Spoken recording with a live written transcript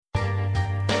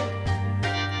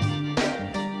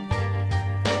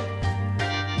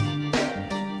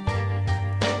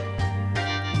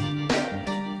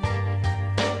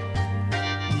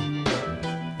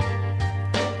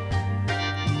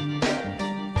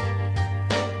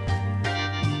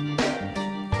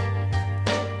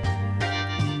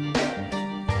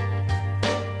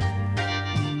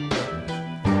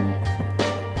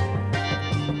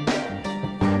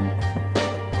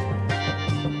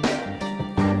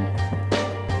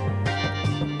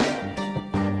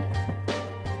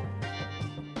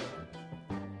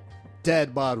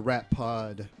Dad Bod Rap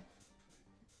Pod.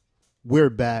 We're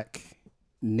back.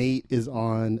 Nate is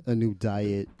on a new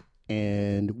diet,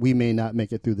 and we may not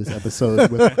make it through this episode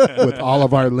with all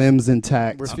of our limbs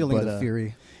intact. We're feeling the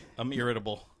fury. I'm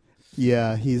irritable.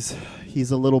 Yeah, he's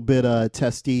a little bit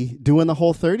testy. Doing the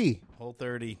whole 30. Whole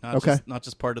 30. Not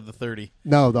just part of the 30.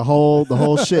 No, the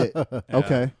whole shit.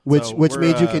 Okay. Which So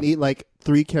made you can eat like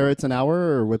 3 carrots an hour,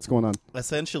 or what's going on?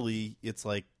 Essentially, it's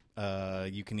like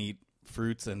you can eat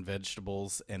fruits and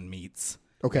vegetables and meats.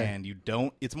 Okay. And you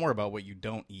don't, it's more about what you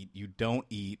don't eat. You don't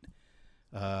eat,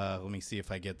 let me see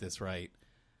if I get this right.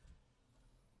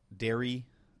 Dairy,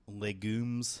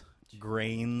 legumes,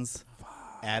 grains,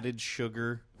 added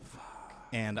sugar.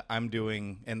 And I'm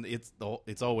doing, and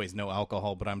it's always no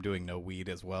alcohol, but I'm doing no weed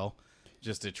as well,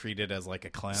 just to treat it as like a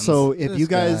cleanse. So if you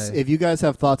guys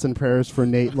have thoughts and prayers for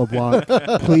Nate LeBlanc,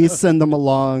 please send them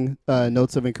along.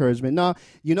 Notes of encouragement. No,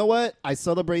 you know what? I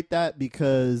celebrate that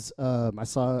because I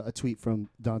saw a tweet from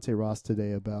Dante Ross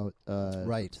today about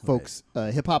folks,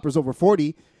 hip hoppers over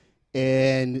 40.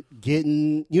 And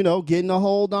getting a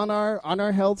hold on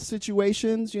our health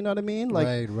situations, you know what I mean?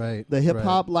 Like, right. The hip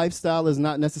hop lifestyle is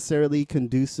not necessarily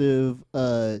conducive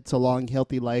to long,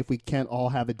 healthy life. We can't all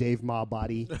have a Dave Ma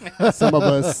body. Some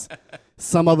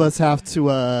of us have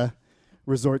to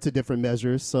resort to different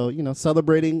measures. So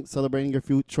celebrating your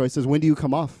food choices. When do you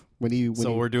come off?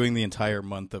 We're doing the entire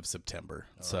month of September.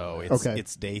 So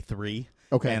it's day 3.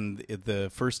 Okay. And the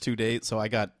first 2 days. So I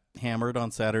got hammered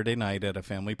on Saturday night at a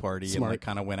family party. Smart. And I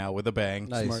kind of went out with a bang.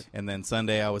 Nice. Smart. And then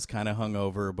Sunday I was kind of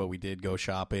hungover, but we did go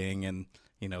shopping and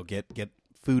get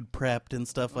food prepped and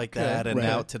stuff like that. And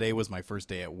now today was my first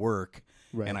day at work.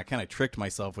 Right. And I kind of tricked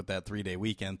myself with that 3-day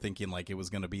weekend thinking like it was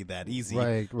going to be that easy.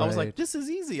 Right. I was like, this is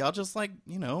easy. I'll just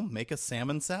make a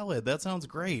salmon salad. That sounds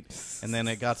great. And then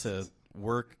I got to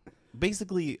work.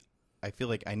 Basically, I feel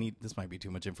like this might be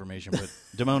too much information, but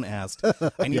Damone asked,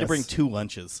 I need to bring 2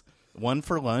 lunches. One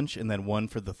for lunch and then one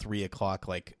for the 3 o'clock,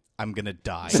 like, I'm going to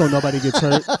die. So nobody gets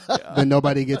hurt. Then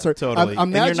nobody gets hurt. Totally.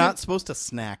 And you're not supposed to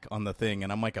snack on the thing,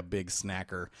 and I'm like a big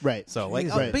snacker. Right. So,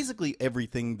 basically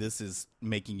everything this is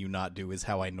making you not do is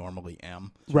how I normally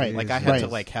am. Right. Like, I had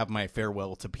to, have my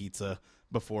farewell to pizza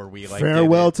before we,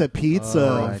 farewell to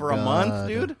pizza. for a month,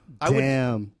 dude.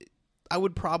 Damn. I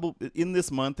would probably, in this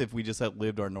month, if we just had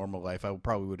lived our normal life, I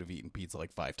probably would have eaten pizza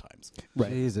like 5 times. Right.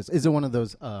 Jesus. Is it one of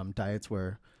those diets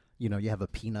where you have a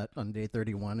peanut on day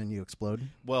 31 and you explode?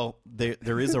 Well,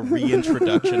 there is a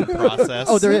reintroduction process.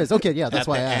 Oh, there is. Okay, yeah, that's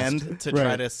why I asked. At the end to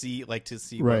try to see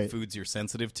what foods you're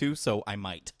sensitive to. So I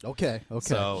might. Okay.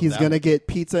 So he's gonna get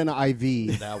pizza and an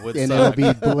IV, that would and suck.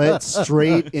 it'll be bled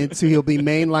straight into. He'll be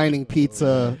mainlining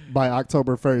pizza by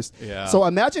October 1st. Yeah. So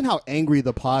imagine how angry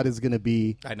the pod is gonna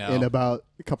be. I know. In about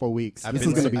a couple of weeks. I've This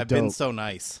is gonna be I've dope. been so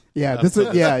nice. Yeah, this is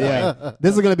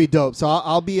this is gonna be dope. So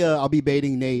I'll be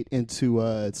baiting Nate into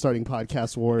starting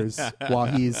podcast wars while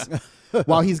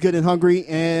he's good and hungry,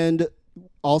 and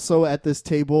also at this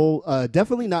table,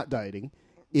 definitely not dieting,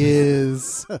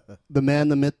 is the man,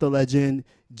 the myth, the legend,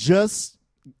 just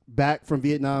back from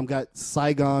Vietnam, got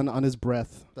Saigon on his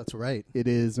breath. That's right. It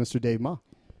is Mr. Dave Ma.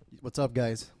 What's up,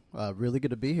 guys? Really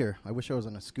good to be here. I wish I was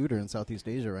on a scooter in Southeast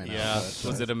Asia right now. Yeah.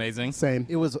 Was it amazing? Same.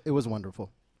 It was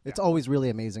wonderful. It's always really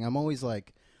amazing. I'm always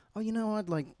like, oh, you know what?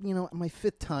 Like, my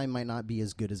 5th time might not be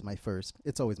as good as my 1st.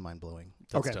 It's always mind-blowing.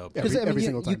 That's Okay. dope. Every Because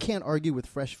single time. you can't argue with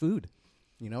fresh food.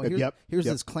 Here's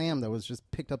this clam that was just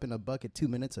picked up in a bucket 2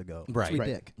 minutes ago. Right. Sweet Right.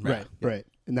 dick. Right.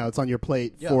 And now it's on your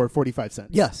plate Yeah. for 45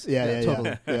 cents. Yes. Yeah.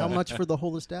 Totally. Yeah. How much for the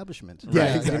whole establishment?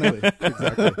 Yeah,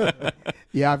 exactly.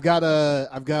 Yeah, I've got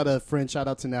a friend. Shout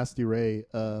out to Nasty Ray.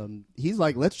 He's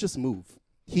like, let's just move.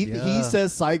 He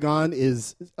says Saigon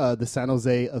is the San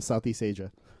Jose of Southeast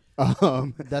Asia.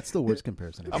 That's the worst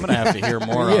comparison. I'm gonna have to hear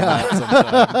more on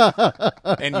that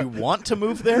sometime. And you want to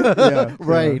move there? Yeah,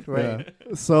 Right. yeah.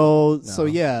 So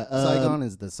yeah, Saigon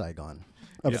is the Saigon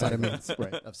of Yeah. Saigons.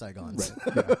 Right. of Saigons.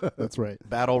 Yeah, that's right.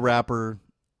 Battle rapper.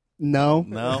 No,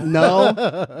 No.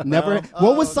 never.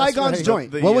 What was that's Saigon's right.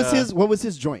 joint? The, What was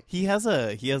his joint? He has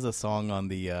a song on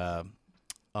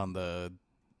the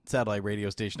satellite radio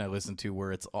station I listen to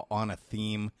where it's on a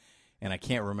theme, and I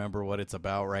can't remember what it's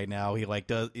about right now. He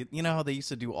does it, you know how they used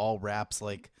to do all raps,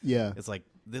 like Yeah. it's like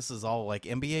this is all like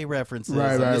NBA references,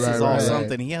 Right, and right, this right, is all right,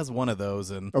 something. He has one of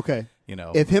those, and Okay.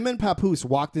 if If him and Papoose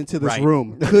walked into this Right.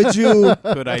 room, could you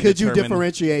I could you determine-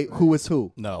 differentiate who is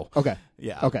who? no, Okay.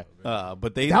 yeah, Okay.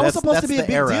 but That was supposed to be a the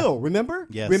big era. deal. Remember?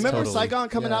 Yes, Remember totally. Saigon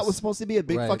coming out Yes. was supposed to be a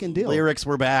big Right. fucking deal. Lyrics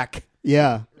were back.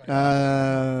 Yeah.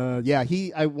 Yeah.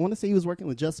 I want to say he was working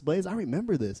with Just Blaze. I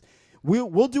remember this.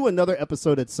 we'll do another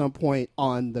episode at some point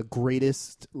on the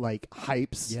greatest like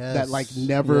hypes that like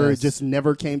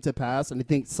never came to pass, and I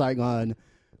think Saigon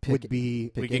would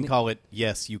be. We can call it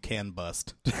Yes, You Can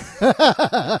Bust.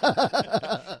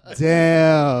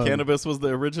 Damn. Cannabis was the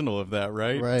original of that,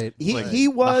 right? Right. He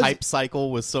was the hype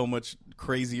cycle was so much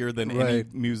crazier than any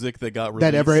music that got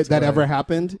released. that ever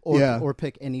happened. Or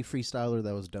pick any freestyler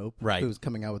that was dope. Right. Who's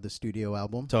coming out with a studio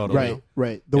album. Totally.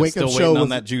 Right. The Yeah, Wake Up still Show waiting was on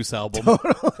that Juice album.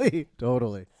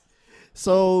 Totally.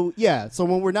 So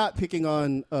when we're not picking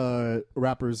on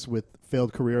rappers with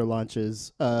failed career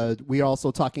launches, we are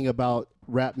also talking about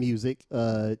rap music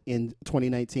in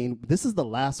 2019. This is the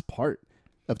last part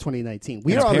of 2019.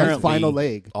 We And are on the apparently, final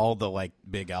leg. All the like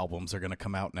big albums are going to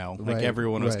come out now. Like Right,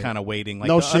 everyone was right. kind of waiting. Like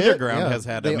No the shit? Underground Yeah. has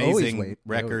had They always amazing wait.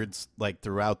 records like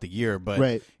throughout the year, but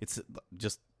Right. it's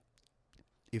just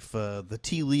if the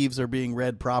tea leaves are being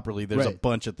read properly, there's a Right.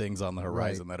 bunch of things on the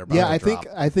horizon that are about Yeah, to drop.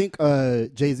 I think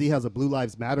Jay-Z has a Blue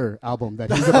Lives Matter album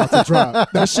that he's about to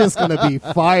drop. That shit's gonna be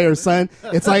fire, son.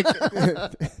 It's like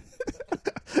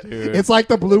it's like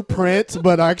the Blueprint,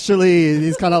 but actually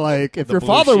he's kind of like if The your Blue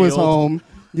father was Shield. home,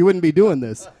 you wouldn't be doing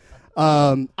this.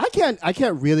 I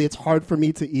can't really. It's hard for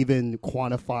me to even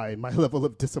quantify my level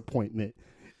of disappointment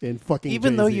in fucking.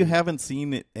 Even though Jay-Z. you haven't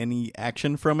seen any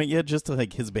action from it yet, just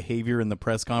like his behavior in the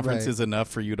press conference Right. is enough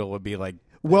for you to be like,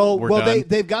 Well, we're done.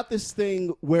 they've got this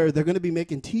thing where they're going to be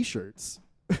making T-shirts.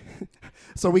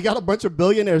 So we got a bunch of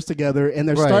billionaires together, and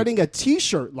they're Right. starting a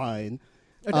T-shirt line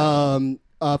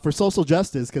for social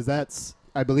justice because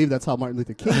I believe that's how Martin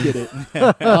Luther King did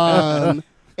it.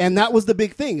 And that was the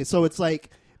big thing. So it's like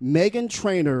Meghan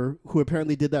Trainor, who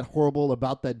apparently did that horrible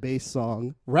About That Bass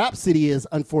song. Rhapsody is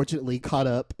unfortunately caught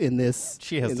up in this.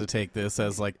 she has to take this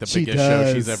as like the She biggest does.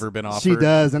 show she's ever been offered. She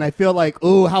does, and I feel like,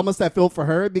 ooh, how must that feel for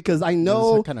her? Because I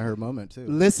know. This is kind of her moment too.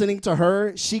 Listening to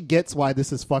her, she gets why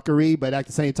this is fuckery, but at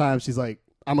the same time, she's like,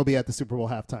 I'm gonna be at the Super Bowl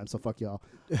halftime, so fuck y'all.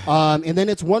 And then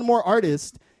it's one more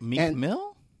artist. Meek and Mill?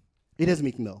 It is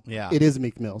Meek Mill. Yeah. It is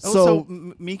Meek Mill. Oh, So, so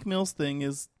Meek Mill's thing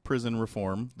is prison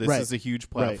reform. This Right. is a huge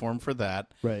platform for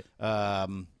that. right.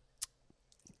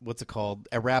 What's it called?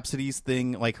 A Rhapsody's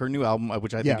thing, like her new album,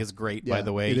 which I Yeah. think is great, Yeah, by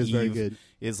the way. it is very Eve good.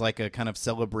 Is like a kind of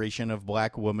celebration of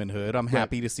black womanhood. I'm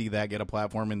happy to see that get a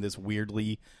platform in this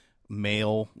weirdly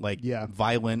male, like Yeah.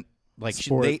 violent, like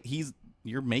Sport.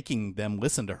 you're making them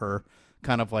listen to her,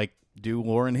 kind of like do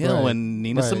Lauryn Hill Right. and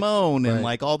Nina Right. Simone and Right.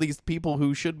 like all these people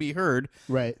who should be heard.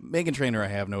 Right. Meghan Trainor, I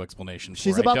have no explanation for.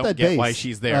 She's I about don't that get bass. why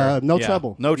she's there. No Yeah.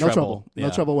 trouble. No trouble. trouble. Yeah.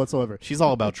 No trouble whatsoever. She's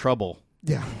all about trouble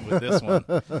Yeah. with this one.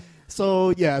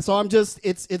 So so I'm just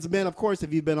it's been, of course,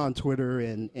 if you've been on Twitter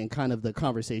and kind of the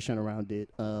conversation around it,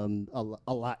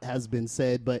 a lot has been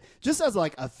said, but just as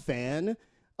like a fan,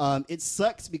 it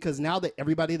sucks because now that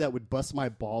everybody that would bust my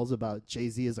balls about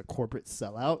Jay-Z as a corporate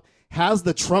sellout has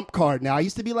the Trump card now. I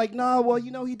used to be like, nah, well,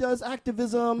 he does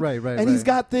activism, Right, and he's right.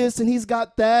 got this and he's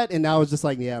got that, and now it's just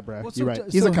like, yeah, bro, Well, you're so-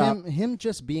 right. He's so a cop. Him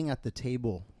just being at the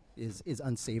table is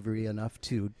unsavory enough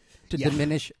to Yeah.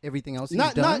 diminish everything else he's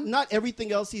Not done. not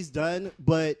everything else he's done,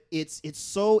 but it's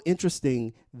so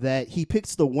interesting that he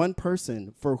picks the one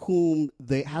person for whom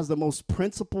they has the most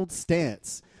principled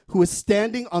stance, who is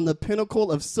standing on the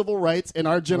pinnacle of civil rights in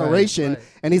our generation, right.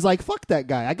 and he's like, "Fuck that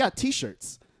guy! I got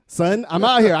T-shirts, son. I'm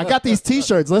out here. I got these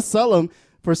T-shirts. Let's sell them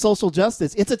for social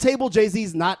justice." It's a table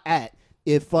Jay-Z's not at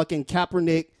if fucking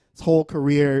Kaepernick's whole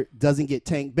career doesn't get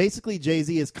tanked. Basically,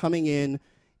 Jay-Z is coming in.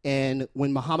 And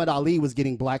when Muhammad Ali was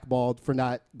getting blackballed for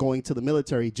not going to the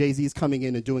military, Jay-Z's coming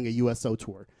in and doing a USO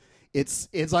tour. It's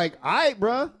like, all right,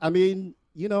 bruh. I mean,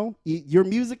 your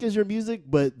music is your music,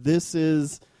 but this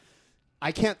is,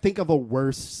 I can't think of a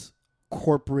worse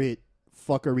corporate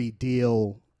fuckery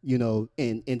deal,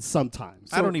 in some time.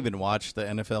 I don't even watch the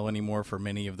NFL anymore for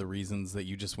many of the reasons that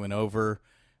you just went over,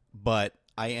 but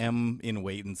I am in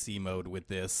wait and see mode with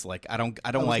this. Like I don't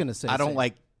was like gonna say I don't same.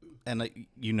 like, and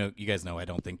you guys know I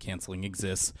don't think canceling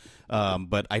exists,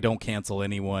 but I don't cancel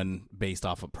anyone based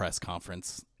off a press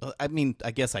conference. I mean,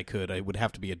 I guess I could. It would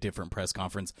have to be a different press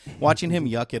conference. Watching him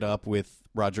yuck it up with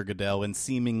Roger Goodell and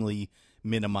seemingly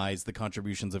minimize the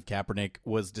contributions of Kaepernick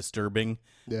was disturbing.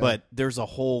 Yeah. But there's a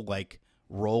whole like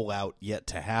rollout yet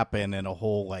to happen and a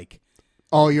whole like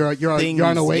Oh, you're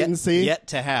on a wait yet, and see? yet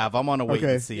to have. I'm on a wait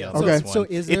Okay. and see on Okay. this one. So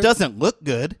is it there- doesn't look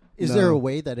good. Is No. there a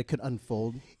way that it could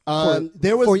unfold?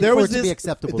 There was for there it was to this be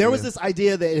acceptable. There to was you? this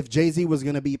idea that if Jay-Z was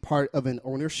going to be part of an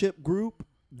ownership group,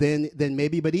 then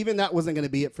maybe. But even that wasn't going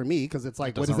to be it for me because it's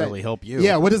like, what Doesn't does that really help you.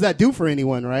 Yeah, what does that do for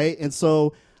anyone, right? And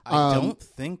so I don't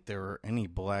think there are any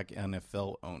black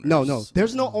NFL owners. no,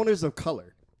 there's no owners of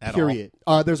color. At Period.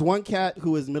 There's one cat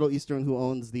who is Middle Eastern who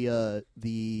owns the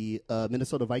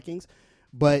Minnesota Vikings,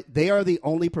 but they are the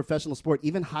only professional sport.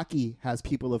 Even hockey has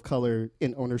people of color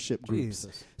in ownership groups.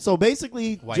 Jesus. So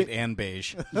basically, White and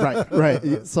beige.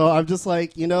 right. So I'm just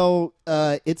like,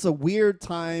 it's a weird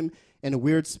time and a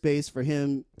weird space for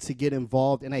him to get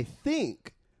involved. And I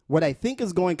think what I think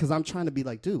is going, because I'm trying to be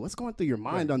like, dude, what's going through your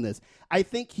mind on this? I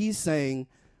think he's saying,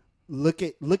 look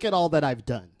at all that I've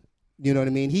done. You know what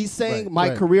I mean? He's saying my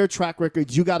career track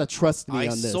record, you got to trust me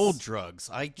on this. I sold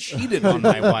drugs. I cheated on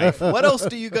my wife. What else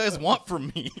do you guys want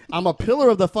from me? I'm a pillar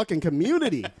of the fucking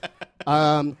community.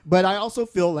 But I also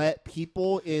feel that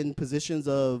people in positions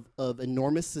of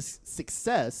enormous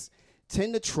success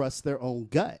tend to trust their own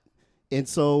gut. And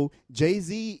so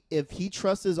Jay-Z, if he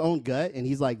trusts his own gut and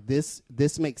he's like, this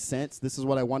makes sense, this is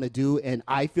what I want to do, and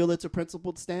I feel it's a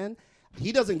principled stand,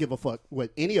 he doesn't give a fuck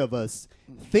what any of us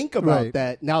think about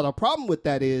that. Now, the problem with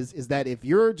that is that if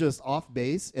you're just off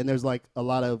base, and there's like a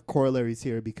lot of corollaries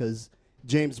here because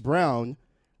James Brown,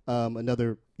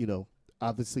 another,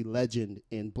 obviously legend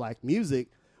in black music,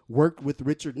 worked with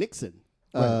Richard Nixon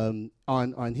on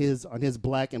his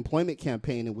black employment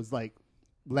campaign and was like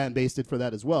lambasted for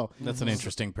that as well. That's an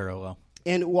interesting parallel.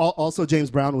 And also James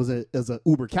Brown was a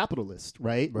uber capitalist,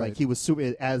 right? Like he was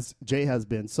super, as Jay has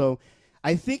been. So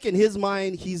I think in his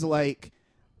mind, he's like,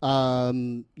 I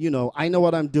know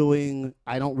what I'm doing.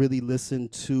 I don't really listen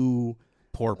to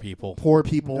poor people.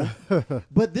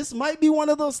 But this might be one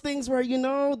of those things where,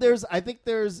 I think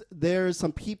there's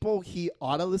some people he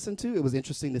ought to listen to. It was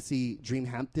interesting to see Dream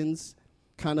Hampton's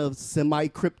kind of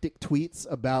semi-cryptic tweets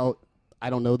about, I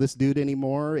don't know this dude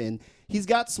anymore. And he's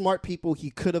got smart people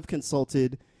he could have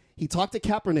consulted. He talked to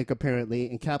Kaepernick apparently,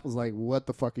 and Cap was like, what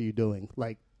the fuck are you doing?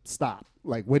 Like, stop.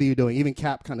 Like, what are you doing? Even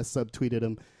Cap kind of subtweeted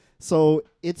him. So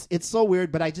it's so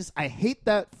weird, but I hate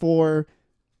that for,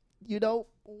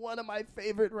 one of my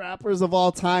favorite rappers of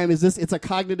all time is this. It's a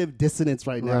cognitive dissonance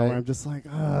right now where I'm just like,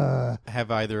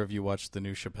 Have either of you watched the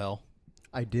new Chappelle?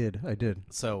 I did.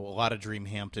 So a lot of Dream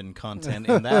Hampton content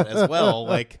in that as well.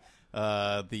 Like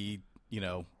the,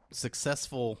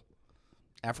 successful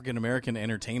African-American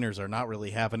entertainers are not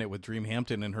really having it with Dream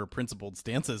Hampton and her principled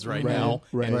stances right now.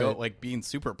 And being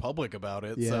super public about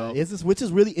it. Yeah, which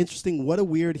is really interesting. What a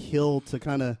weird hill to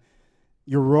kind of,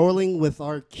 you're rolling with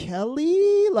R.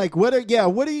 Kelly? Like, what are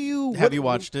you? Have you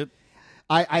watched it?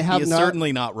 I have he is not.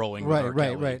 Certainly not rolling with R.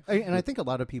 Kelly. Right. And I think a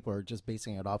lot of people are just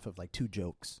basing it off of like two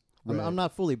jokes. I'm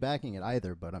not fully backing it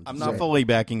either, but I'm not fully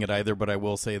backing it either, but I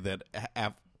will say that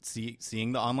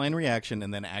seeing the online reaction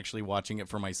and then actually watching it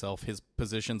for myself, his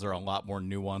positions are a lot more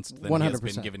nuanced than 100%. He has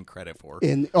been given credit for.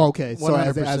 So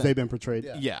as they've been portrayed.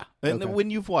 Yeah. And when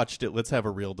you've watched it, let's have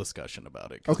a real discussion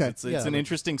about it. Okay. It's an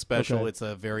interesting special. Okay. It's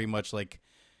a very much like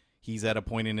he's at a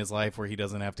point in his life where he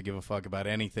doesn't have to give a fuck about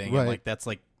anything. Right. And like that's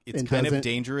like it's kind of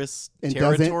dangerous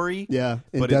territory.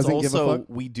 But it's also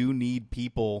we do need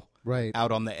people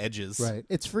out on the edges. Right.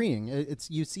 It's freeing.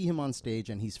 You see him on stage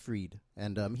and he's freed.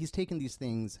 And he's taken these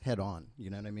things head on. You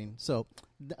know what I mean? So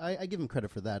I give him credit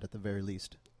for that at the very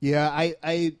least. Yeah,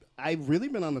 I've really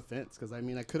been on the fence because, I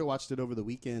could have watched it over the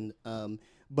weekend.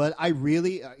 But I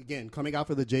really, again, coming out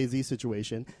for the Jay-Z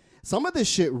situation, some of this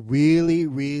shit really,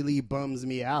 really bums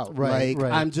me out. Right.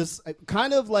 I'm just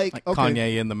kind of like okay.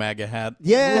 Kanye in the MAGA hat.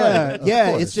 Yeah,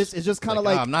 yeah. It's just kind of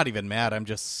like I'm not even mad. I'm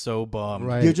just so bummed.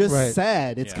 Right. You're just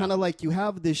sad. It's kind of like you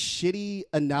have this shitty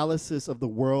analysis of the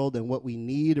world and what we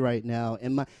need right now.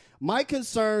 And my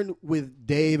concern with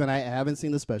Dave, and I haven't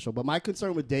seen the special, but my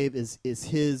concern with Dave is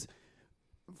his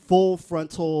full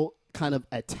frontal kind of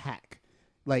attack.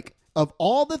 Like, of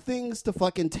all the things to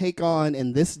fucking take on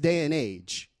in this day and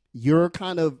age, you're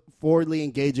kind of forwardly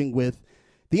engaging with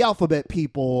the alphabet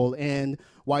people and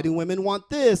why do women want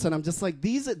this? And I'm just like,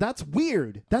 that's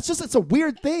weird. It's a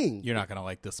weird thing. You're not going to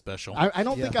like this special. I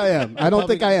don't think I am. I don't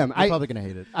think I am. I'm probably going to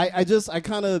hate it. I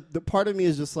kind of, the part of me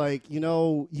is just like,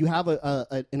 you have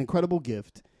an incredible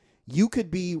gift. You could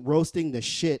be roasting the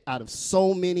shit out of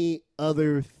so many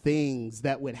other things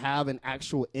that would have an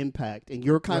actual impact. And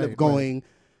you're kind of going,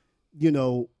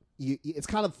 it's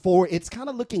kind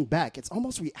of looking back. It's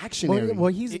almost reactionary.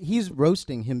 Well, he's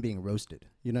roasting him being roasted.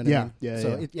 You know what I mean?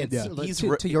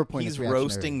 Yeah. To your point, he's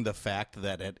roasting the fact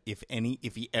that if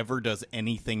he ever does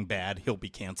anything bad, he'll be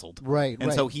canceled. Right.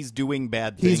 And so he's doing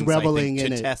bad things. He's reveling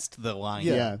in it to test the line.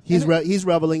 Yeah. He's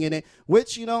reveling in it.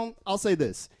 Which I'll say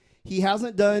this: he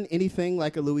hasn't done anything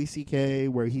like a Louis C.K.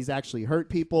 where he's actually hurt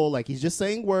people. Like, he's just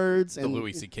saying words. The And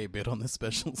Louis C.K. bit on this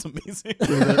special is amazing.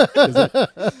 Is it?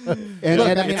 And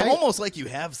I mean, It's almost like you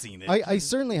have seen it. I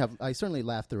certainly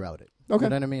laughed throughout it. Okay. You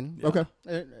know what I mean? Okay.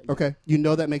 Okay. You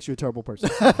know that makes you a terrible person.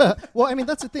 Well, I mean,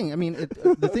 that's the thing. I mean,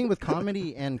 the thing with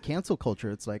comedy and cancel culture,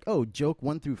 it's like, oh, joke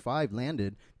 1 through 5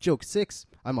 landed. Joke 6,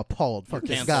 I'm appalled. Fuck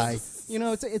this canceled. guy. You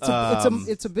know,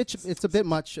 it's a bit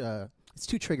much. It's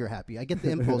too trigger happy. I get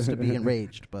the impulse to be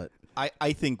enraged, but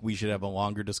I think we should have a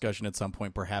longer discussion at some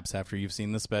point, perhaps after you've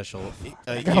seen the special.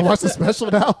 I gotta watch the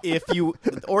special now. If you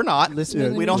or not,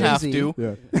 Listen we to don't have Jay-Z. to.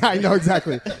 Yeah. I know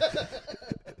exactly.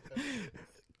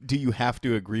 Do you have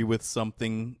to agree with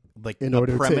something like In the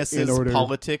order to- premises, in order-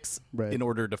 politics, Right. in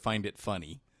order to find it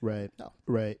funny? Right. No.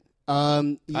 Right.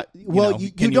 You Well, know,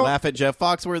 you can you don't. laugh at Jeff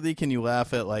Foxworthy? Can you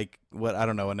laugh at like what? I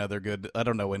don't know I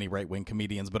don't know any right wing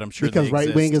comedians, but I'm sure Because they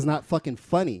right wing exist. is not fucking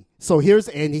funny. So here's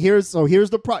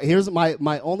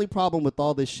my only problem with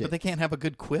all this shit. But they can't have a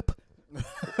good quip.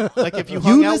 Like if you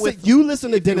you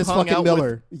listen to if you Dennis hung fucking out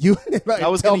Miller. You I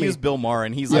was tell going to me. use Bill Maher,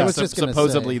 and he's I like was just gonna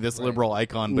supposedly say, this right. liberal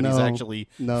icon, but he's No, actually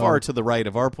no. far to the right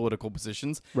of our political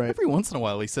positions. Right. Every once in a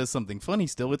while, he says something funny.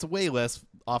 Still, it's way less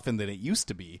often than it used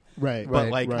to be. Right. But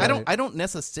Right, like, right. I don't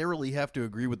necessarily have to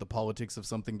agree with the politics of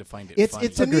something to find it It's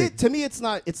funny. to me it's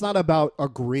not about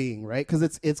agreeing, right? Because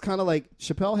it's kind of like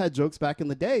Chappelle had jokes back in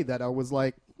the day that I was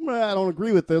like, I don't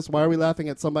agree with this. Why are we laughing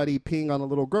at somebody peeing on a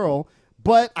little girl?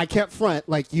 But I can't front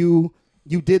like you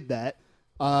did that.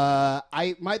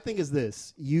 My thing is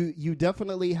this: you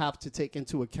definitely have to take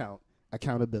into account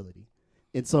accountability.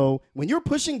 And so when you're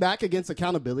pushing back against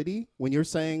accountability, when you're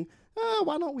saying,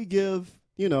 why don't we give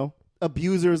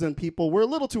abusers and people, we're a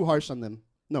little too harsh on them.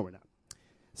 No, we're not.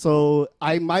 So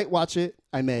I might watch it.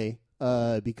 I may.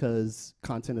 Because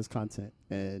content is content,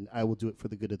 and I will do it for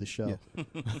the good of the show.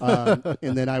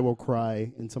 And then I will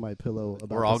cry into my pillow about.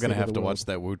 We're all going going to have to watch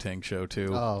that Wu-Tang show too.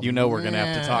 Oh, you know we're going to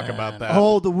have to talk about that.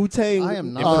 Oh, the Wu-Tang. I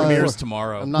am It not. premieres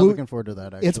tomorrow. I'm not looking forward to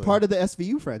that. Actually, It's part of the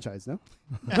SVU franchise, no?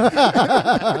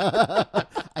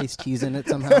 Ice-T's in it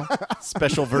somehow.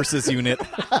 Special versus unit.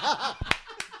 Well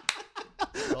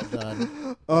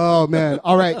done. Oh man!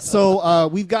 All right, so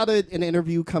we've got an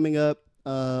interview coming up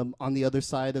on the other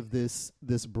side of this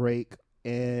break,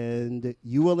 and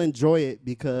you will enjoy it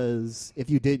because if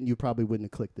you didn't, you probably wouldn't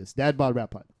have clicked this. Dad Bod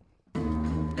Rap Pod.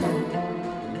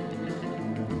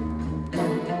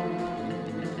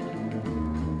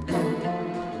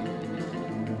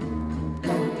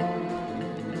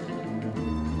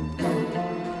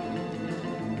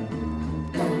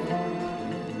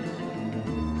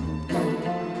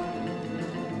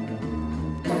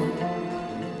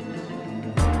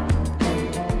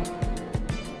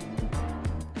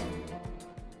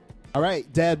 All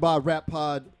right, Dad Bod Rap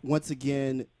Pod, once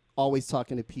again, always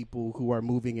talking to people who are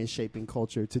moving and shaping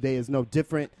culture. Today is no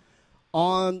different.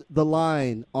 On the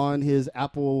line, on his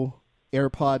Apple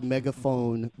AirPod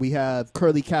megaphone, we have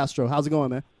Curly Castro. How's it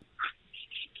going, man?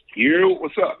 You,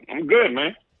 what's up? I'm good,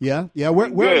 man. Yeah? Where are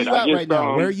Good. you at I just, right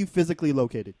now? Where are you physically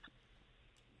located?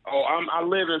 Oh, I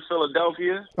live in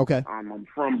Philadelphia. Okay, I'm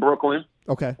from Brooklyn,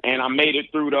 okay. and I made it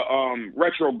through the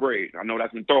retrograde. I know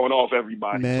that's been throwing off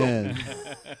everybody. Man, so,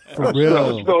 for so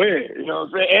real. it's still here. You know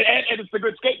what I'm saying? And it's a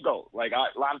good scapegoat. Like, a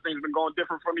lot of things have been going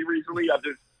different for me recently. I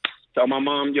just tell my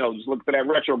mom, just look for that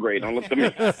retrograde. Don't look to me.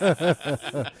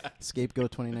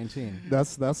 Scapegoat 2019.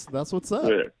 That's what's up.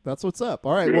 Yeah. That's what's up.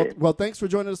 All right. Yeah. Well, thanks for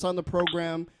joining us on the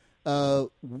program.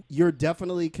 You're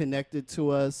definitely connected to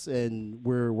us, and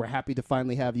we're happy to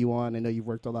finally have you on. I know you've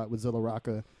worked a lot with Zilla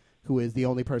Rocca, who is the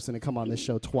only person to come on this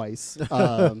show twice.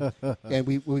 And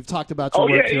we've talked about your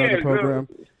work here on the program.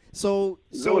 So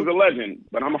Zilla's a legend,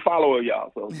 but I'm a follower of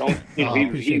y'all. So don't.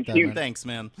 appreciate that, man. Thanks,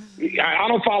 man. I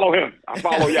don't follow him. I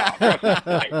follow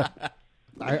y'all.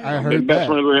 Like, I I've heard been best that.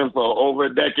 friends with him for over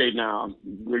a decade now.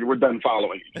 We're done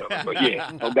following each other. But yeah,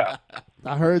 no doubt.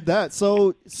 I heard that.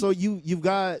 So you've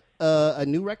got a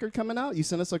new record coming out. You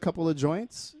sent us a couple of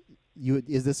joints.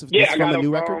 Is this Yeah, I from got a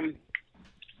new record?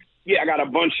 I got a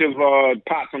bunch of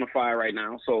pots on the fire right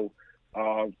now. So,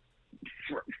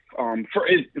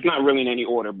 it's not really in any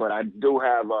order, but I do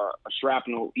have a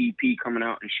Shrapnel EP coming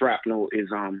out, and Shrapnel is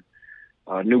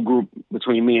a new group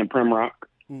between me and Primrock,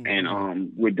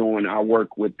 and we're doing our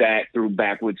work with that through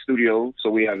Backwood Studios. So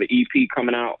we have an EP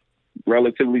coming out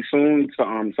relatively soon,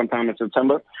 so, sometime in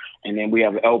September, and then we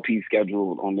have an LP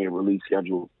scheduled on their release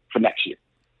schedule for next year.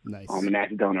 Nice. And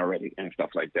that's done already and stuff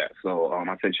like that. So I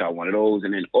sent y'all one of those,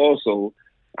 and then also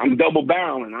I'm double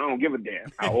barreling. I don't give a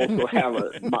damn. I also have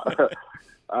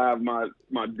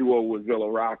my duo with Zilla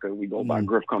Rocca. We go by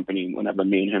Griff Company whenever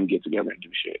me and him get together and do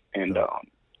shit. And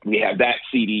we have that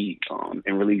CD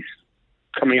and release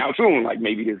coming out soon, like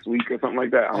maybe this week or something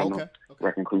like that. I don't know.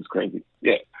 Wrecking Crew's crazy.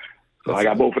 Yeah. So I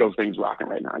got both of those things rocking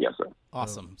right now. Yes, sir.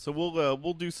 Awesome. So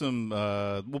we'll do some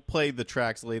we'll play the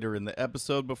tracks later in the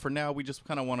episode, but for now we just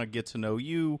kind of want to get to know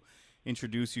you,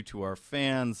 introduce you to our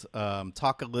fans,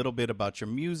 talk a little bit about your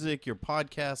music, your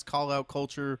podcast, Call Out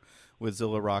Culture with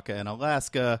Zilla Rocca and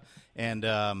Alaska, and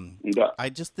I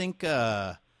just think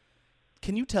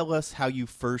can you tell us how you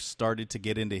first started to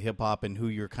get into hip hop and who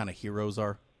your kind of heroes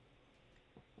are?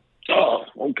 Oh,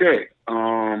 okay.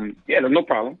 Yeah, no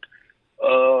problem.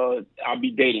 I'll be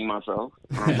dating myself.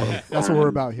 That's what we're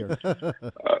about here. Yeah,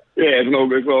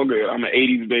 it's all good. I'm an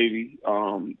 80s baby.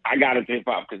 I got into hip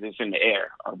hop because it's in the air.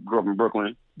 I grew up in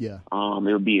Brooklyn. Yeah.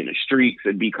 It would be in the streets.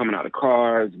 It'd be coming out of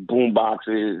cars, boom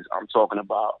boxes. I'm talking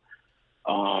about.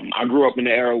 I grew up in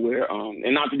the era where,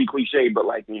 and not to be cliche, but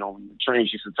like, you know, the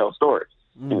trains used to tell stories.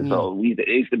 Mm-hmm. And so it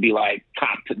used to be like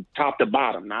top to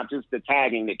bottom, not just the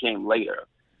tagging that came later.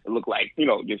 It looked like, you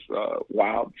know, just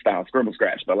wild style scribble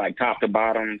scratch, but like top to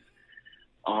bottom.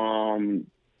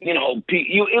 You know,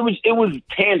 it was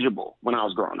tangible when I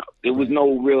was growing up. It was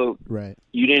no real. Right.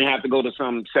 You didn't have to go to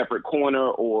some separate corner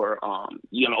or,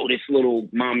 you know, this little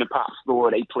mom and pop store.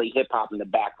 They play hip hop in the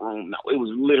back room. No, it was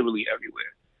literally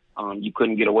everywhere. You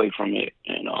couldn't get away from it,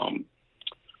 and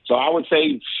so I would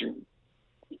say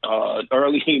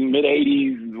early mid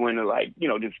 '80s when it, like, you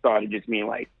know, just started just being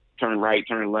like turn right,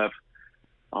 turn left.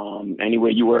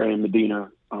 Anywhere you were in Medina,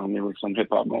 there was some hip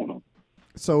hop going on.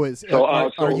 So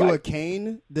are you a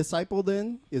Kane disciple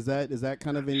then? Is that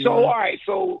kind of in? So all right,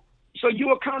 so you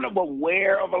were kind of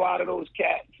aware of a lot of those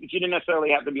cats, but you didn't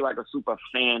necessarily have to be like a super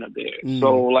fan of theirs. Mm.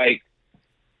 So like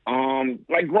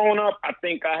growing up, I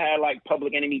think I had like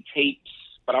Public Enemy tapes,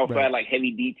 but I also had like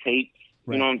Heavy D tapes.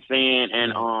 You know what I'm saying?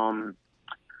 And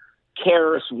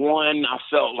Karis One, I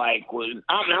felt like was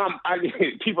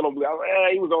people don't believe.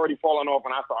 He was already falling off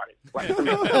when I started.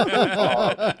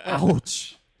 Like,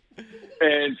 ouch.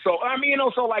 And so, I mean, you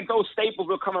know, so like those staples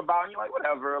would come about and you're like,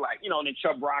 whatever, like, you know, and then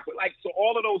Chubb Rock, like, so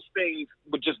all of those things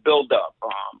would just build up.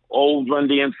 Old Run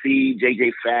DMC,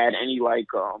 JJ Fad, any like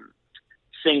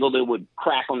single that would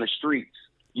crack on the streets,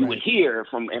 you would hear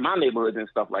from in my neighborhoods and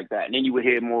stuff like that. And then you would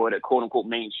hear more of the quote unquote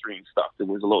mainstream stuff that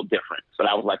was a little different. So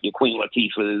that was like your Queen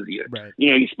Latifahs, your,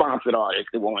 you know, your sponsored artists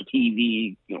that were on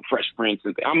TV, you know, Fresh Prince.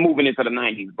 I'm moving into the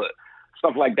 90s, but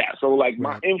stuff like that. So like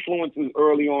my influences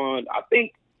early on, I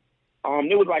think,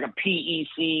 there was like a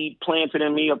PEC planted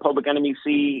in me, a Public Enemy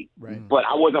seed, but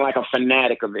I wasn't like a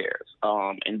fanatic of theirs.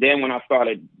 And then when I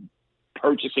started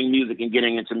purchasing music and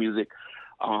getting into music,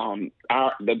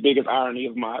 the biggest irony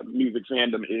of my music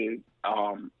fandom is,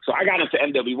 so I got into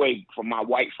NWA from my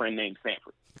white friend named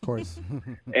Sanford. Of course.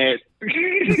 And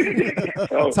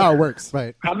so, that's how it works.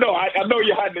 Right. I know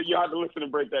you had to listen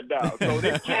and break that down. So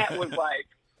this cat was like,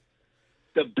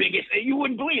 the biggest, you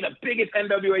wouldn't believe, the biggest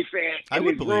NWA fan in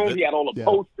his room. He had all the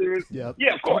posters. Yeah,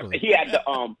 of course. Totally. He had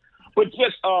the, but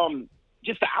just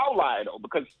the outlier though,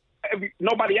 because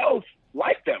nobody else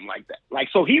liked them like that. Like,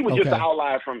 so he was just an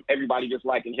outlier from everybody just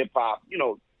liking hip hop, you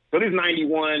know. So this is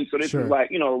 91. So this is like,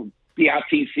 you know,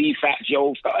 BITC, Fat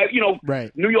Joe stuff. You know,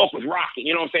 New York was rocking.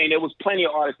 You know what I'm saying? There was plenty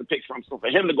of artists to pick from. So for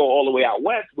him to go all the way out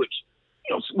west, which,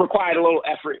 you know, required a little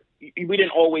effort. We didn't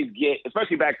always get,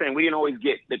 especially back then, we didn't always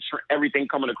get everything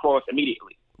coming across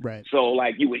immediately. Right. So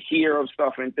like you would hear of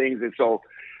stuff and things, and so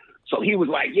he was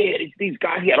like, yeah, these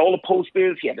guys. He had all the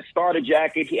posters. He had the starter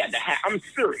jacket. He had the hat. I'm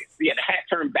serious. He had the hat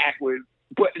turned backwards,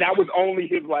 but that was only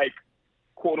his like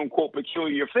quote unquote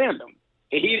peculiar fandom.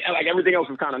 And he like everything else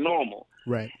was kind of normal.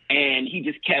 Right. And he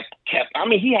just kept. I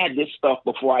mean, he had this stuff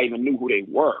before I even knew who they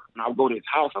were. And I would go to his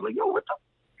house. I'm like, yo, what the.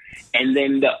 And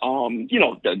then the you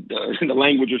know, the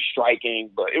language was striking,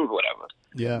 but it was whatever.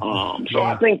 Yeah. So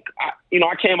I think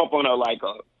I came up on a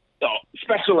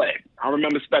Special Ed. I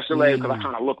remember Special Ed because I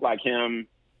kind of looked like him,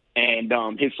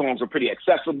 and his songs were pretty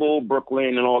accessible,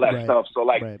 Brooklyn and all that stuff. So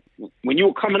like when you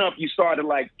were coming up, you started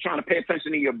like trying to pay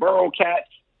attention to your borough cats,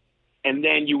 and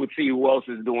then you would see who else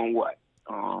is doing what.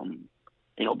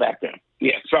 You know, back then.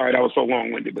 Yeah. Sorry, that was so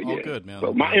long winded, but all good, man.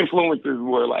 So my influences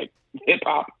were like hip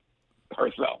hop.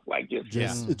 Herself, like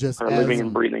just her living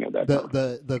and breathing at that time.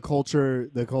 The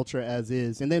culture as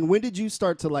is. And then when did you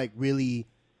start to like really,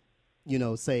 you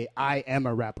know, say I am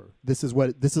a rapper? This is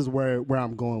where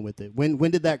I'm going with it. When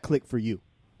did that click for you?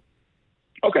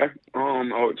 Okay.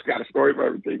 It's got a story for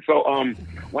everything. So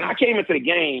when I came into the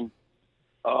game,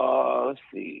 let's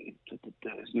see,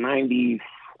 it's 90.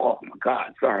 Oh my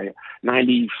God, sorry,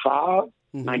 95,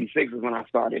 96 is when I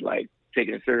started like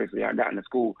taking it seriously. I got into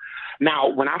school.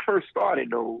 Now, when I first started,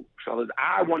 though, fellas,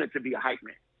 I wanted to be a hype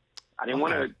man. I didn't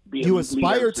want to be. You a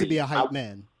aspired to lead be a MC. hype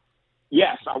man.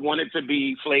 Yes, I wanted to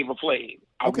be Flavor Flav.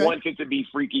 I Okay. wanted to be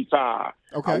Freaky Ty.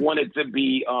 Okay. I wanted to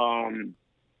be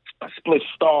a Split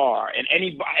Star and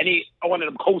I wanted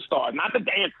a co-star, not the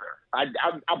dancer. I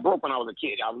broke when I was a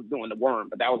kid. I was doing the worm,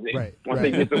 but that was it. Right, Once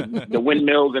right. they did the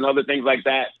windmills and other things like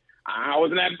that, I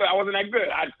wasn't that good.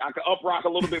 I could up rock a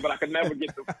little bit, but I could never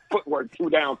get the footwork too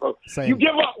down. So Same. you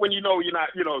give up when you know you're not,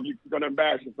 you're going to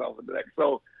embarrass yourself with that.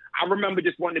 So I remember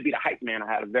just wanting to be the hype man.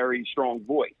 I had a very strong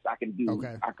voice. I could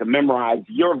memorize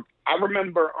I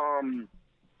remember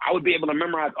I would be able to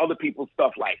memorize other people's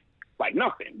stuff like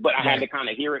nothing, but I had to kind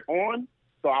of hear it on.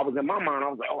 So I was in my mind, I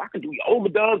was like, oh, I can do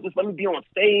overdubs. Just let me be on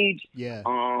stage. Yeah.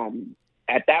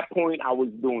 At that point, I was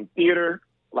doing theater,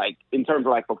 like in terms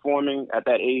of like performing at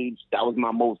that age. That was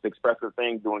my most expressive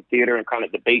thing, doing theater and kind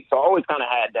of debate. So I always kind of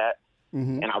had that.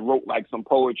 Mm-hmm. And I wrote like some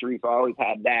poetry, so I always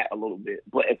had that a little bit.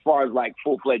 But as far as like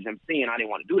full-fledged emceeing, I didn't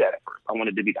want to do that at first. I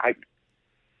wanted to be the hype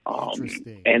man.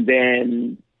 Interesting. And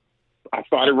then I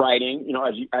started writing,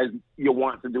 as you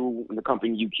want to do in the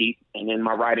company you keep. And then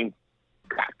my writing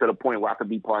got to the point where I could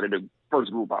be part of the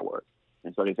first group I was.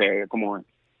 And so they said, hey, come on.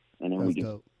 And then That's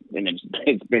and then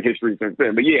it's been history since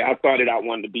then. But yeah, I started out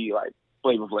wanting to be like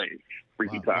Flavor Flav,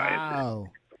 Freaky Ty. Wow.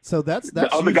 So that's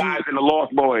The other guys in the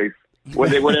Lost Boys,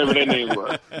 whatever their names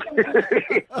were.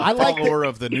 I like Follower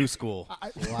of the new school.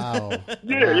 Wow.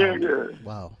 Yeah.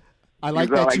 Wow. I like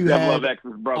He's that like you Deb had Love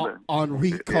X's brother. on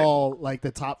recall like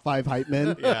the top 5 hype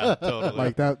men. Yeah, totally.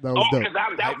 Like that was dope.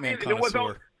 Hype man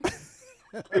connoisseur.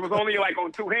 It was only like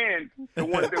on 2 hands the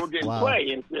ones that were getting Wow.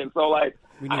 play, and so like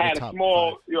We need I had a a top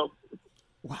small, 5.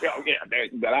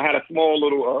 I had a small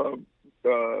little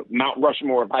Mount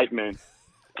Rushmore of hype men,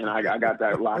 and I got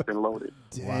that locked and loaded.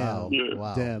 Damn. Wow. Yeah.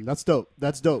 Wow. Damn, that's dope.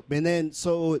 That's dope. And then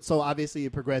so obviously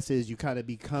it progresses. You kind of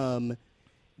become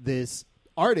this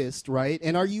artist, right?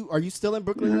 And are you still in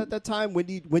Brooklyn at that time? When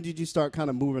did you start kind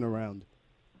of moving around?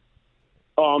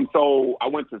 So I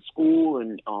went to school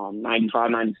in 95,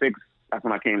 96. That's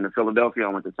when I came to Philadelphia. I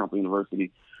went to Temple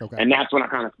University. Okay. And that's when I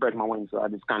kind of spread my wings. So I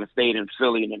just kind of stayed in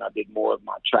Philly, and then I did more of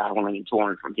my traveling and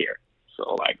touring from here.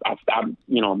 So like I'm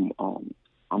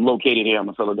located here. I'm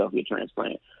a Philadelphia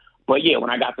transplant. But yeah, when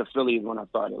I got to Philly is when I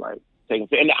started like taking.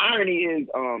 And the irony is,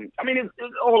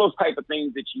 it's all those type of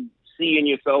things that you see in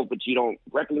yourself, but you don't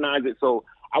recognize it. So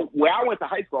where I went to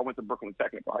high school, I went to Brooklyn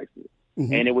Technical High School,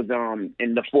 Mm-hmm. and it was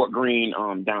in the Fort Greene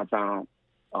downtown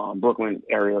Brooklyn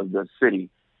area of the city.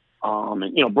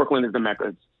 And Brooklyn is the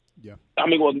Mecca. Yeah.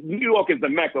 New York is the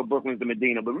Mecca, Brooklyn's the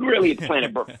Medina, but really it's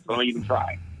Planet Brooklyn, so don't even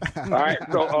try. All right,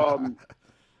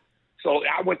 so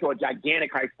I went to a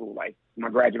gigantic high school. Like my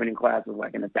graduating class was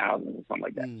like in the thousands or something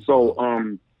like that. Mm.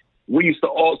 So we used to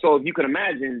also, if you can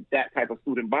imagine that type of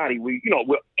student body, we're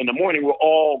in the morning we're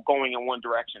all going in one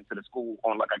direction to the school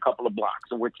on like a couple of blocks,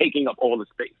 and we're taking up all the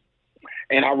space.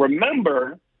 And I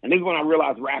remember, and this is when I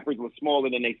realized rappers were smaller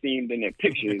than they seemed in their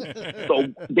pictures. So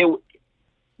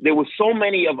there were so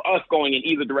many of us going in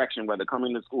either direction, whether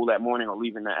coming to school that morning or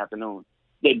leaving that afternoon.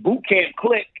 That boot camp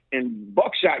clique and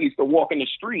Buckshot used to walk in the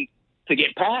street to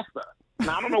get past us.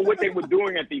 Now, I don't know what they were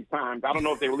doing at these times. I don't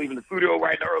know if they were leaving the studio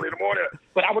right early in the morning,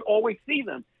 but I would always see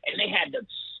them. And they had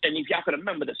and if y'all can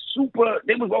remember,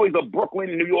 there was always a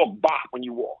Brooklyn, New York bop when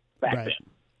you walked back Right. then.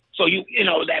 So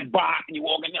that bop, and you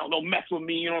walk in there, don't mess with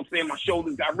me, you know what I'm saying? My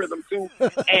shoulders got rhythm too.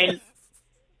 And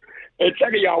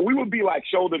check it, y'all, we would be like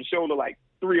shoulder to shoulder, like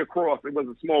 3 across. It was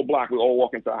a small block. We all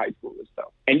walk into high school and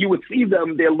stuff. And you would see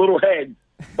them, their little heads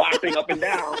bopping up and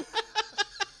down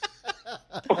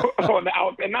on the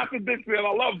out. And not to diss them,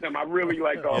 I love them. I really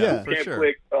like Yeah, for sure.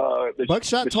 Click,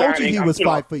 Buckshot the told you Shining. he was You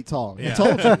know, 5 feet tall. He Yeah.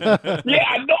 told you. Yeah,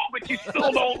 I know, but you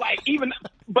still don't like even.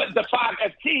 But the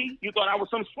 5FT, you thought I was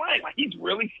some slang. Like he's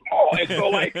really small, and so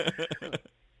like,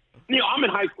 I'm in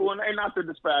high school, and not to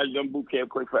disparage them, boot camp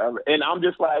quick forever, and I'm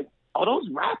just like, oh, those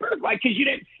rappers, like, because you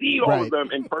didn't see all Right. of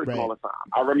them in person Right. all the time.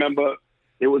 I remember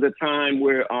there was a time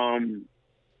where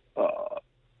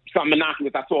something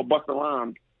innocuous. I saw Busta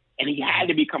Rhymes, and he had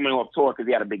to be coming off tour because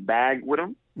he had a big bag with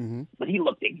him, Mm-hmm. but he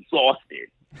looked exhausted.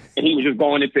 And he was just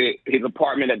going into his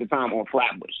apartment at the time on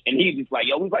Flatbush. And he's just like,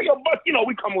 Bust,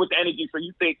 we come with the energy, so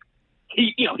you think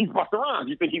he's Busta Rhymes.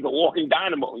 You think he's a walking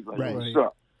dynamo. He's like, Right. what's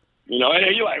up? And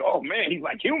then you're like, oh, man, he's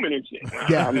like human and shit.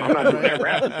 Yeah. I'm not doing that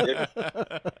rapping shit.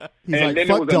 He's And like, then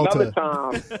fuck there was another Delta.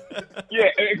 time. Yeah,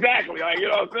 exactly. Like, you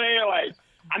know what I'm saying? Like,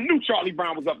 I knew Charlie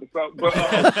Brown was up to something. But,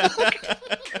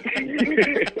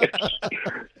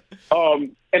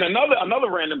 and another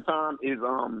random time is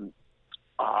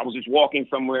I was just walking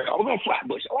somewhere. I was on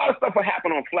Flatbush. A lot of stuff would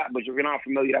happen on Flatbush. If you're not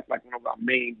familiar, that's like one of our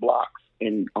main blocks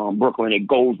in Brooklyn. It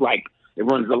runs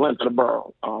the length of the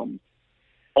borough.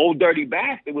 Old Dirty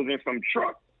Bastard was in some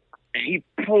truck, and he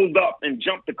pulled up and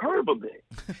jumped the curb a bit,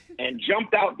 and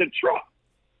jumped out the truck,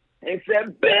 and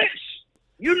said, "Bitch,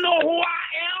 you know who I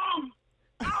am?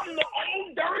 I'm the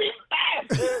Old Dirty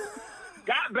Bastard."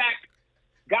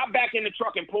 Got back in the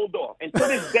truck and pulled off. And to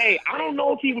this day, I don't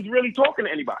know if he was really talking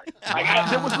to anybody.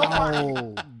 There was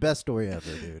nobody. Best story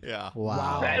ever, dude. Yeah.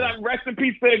 Wow. Like, rest in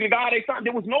peace to the guy they signed.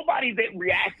 There was nobody that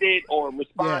reacted or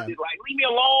responded like, leave me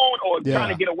alone, or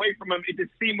trying to get away from him. It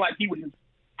just seemed like he was just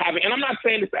having, and I'm not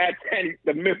saying this to add to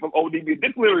the myth of ODB.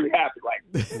 This literally happened.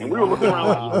 Like, and we were looking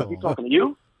around like, he talking to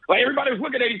you? Like, everybody was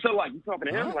looking at each other like, you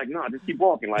talking to him? Like, no, just keep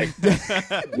walking. Like,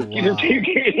 It's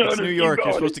New York.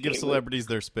 You're supposed to give celebrities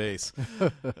their space.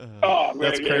 Oh, man,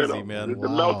 that's crazy, man.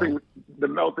 The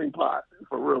melting pot,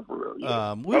 for real.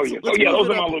 Yeah. Those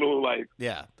are my little, like...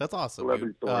 Yeah, that's awesome.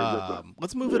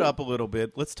 Let's move it up a little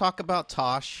bit. Let's talk about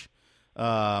Tosh.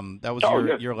 That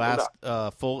was your last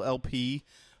full LP.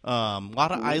 A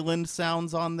lot of island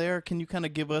sounds on there. Can you kind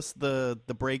of give us the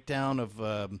breakdown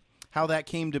of how that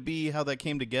came to be, how that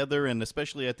came together, and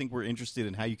especially I think we're interested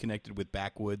in how you connected with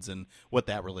Backwoods and what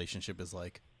that relationship is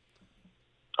like.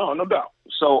 Oh, no doubt.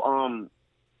 So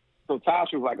Tosh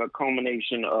was like a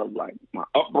culmination of like my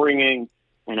upbringing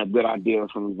and a good idea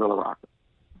from Villa Rocker.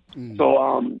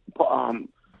 So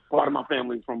part of my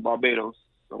family is from Barbados,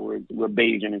 so we're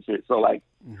Bajan and shit. So like,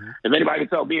 if anybody can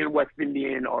tell, being West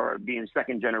Indian or being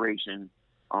second generation,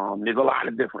 there's a lot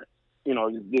of difference. You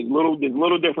know, there's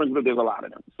little difference, but there's a lot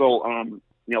of them. So,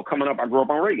 coming up, I grew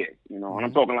up on reggae, and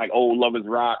I'm talking like old Lovers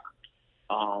Rock,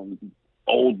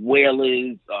 old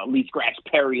Wailers, Lee Scratch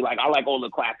Perry. Like, I like all the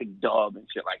classic dub and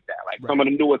shit like that. Like, some of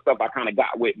the newer stuff I kind of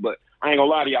got with, but I ain't gonna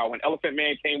lie to y'all. When Elephant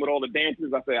Man came with all the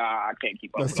dances, I said, I can't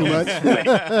keep up. That's too much?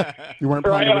 You weren't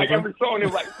playing like every song, it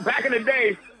was like, back in the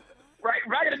day,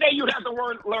 you'd have to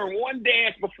learn one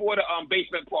dance before the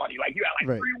basement party. Like, you had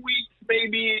like 3 weeks,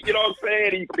 maybe, you know what I'm saying?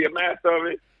 And you could be a master of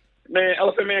it. Man,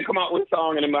 Elephant Man come out with a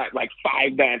song and I'm like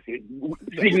 5 dances.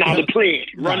 Sitting on the plane,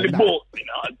 run the boat,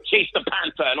 chase the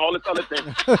panther and all this other thing.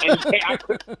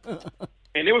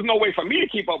 And there was no way for me to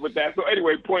keep up with that. So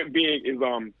anyway, point being is,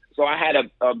 so I had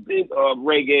a big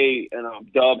reggae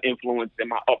and dub influence in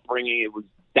my upbringing.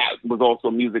 That was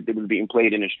also music that was being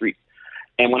played in the streets.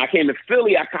 And when I came to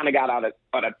Philly, I kind of got out of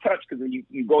touch, because when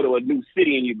you go to a new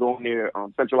city and you go in there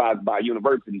centralized by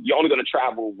university, you're only going to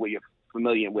travel where you're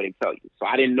familiar and where they tell you. So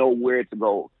I didn't know where to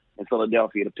go in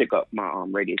Philadelphia to pick up my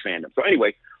reggae fandom. So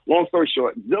anyway, long story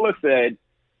short, Zilla said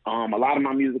a lot of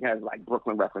my music has like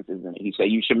Brooklyn references in it. He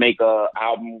said you should make a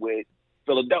album with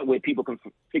Philadelphia where people can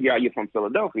figure out you're from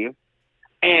Philadelphia.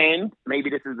 And maybe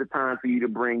this is the time for you to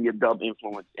bring your dub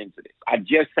influence into this. I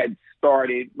just had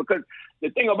started, because the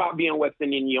thing about being West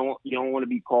Indian, you don't want to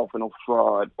be called for no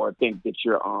fraud or think that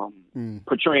you're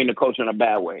portraying the culture in a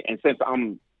bad way. And since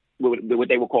I'm what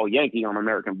they would call Yankee, I'm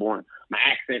American born, my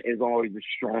accent is always the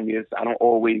strongest. I don't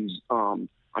always, I'm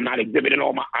not exhibiting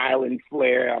all my island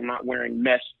flair. I'm not wearing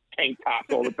mesh tank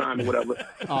tops all the time or whatever.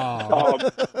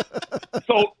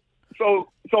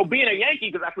 So being a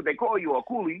Yankee, because that's what they call you, or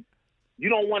coolie, you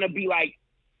don't want to be like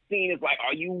seen as like,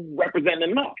 are you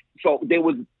representing enough? So there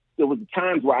was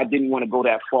times where I didn't want to go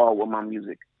that far with my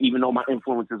music, even though my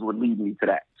influences would lead me to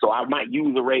that. So I might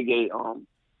use a reggae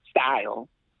style,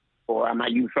 or I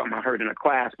might use something I heard in a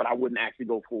class, but I wouldn't actually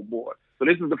go full bore. So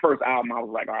this is the first album I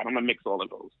was like, all right, I'm gonna mix all of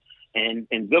those. And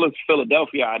Zilla's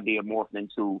Philadelphia idea morphed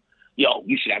into,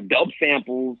 you should have dub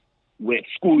samples with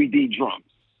Schoolie D drums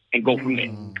and go from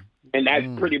there. And that's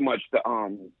pretty much the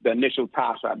initial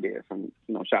Tosh idea from,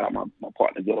 shout out my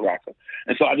partner, Zilla Rocker.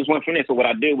 And so I just went from there. So what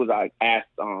I did was I asked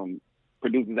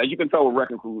producers, as you can tell with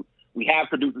Wrecking Crew, we have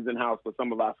producers in-house for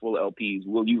some of our full LPs.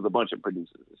 We'll use a bunch of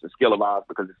producers. It's a skill of ours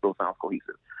because it still sounds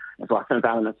cohesive. And so I sent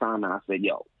out an assignment. I said,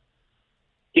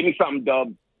 give me something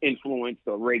dub influence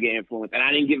or reggae influence. And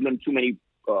I didn't give them too many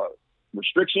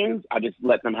restrictions. I just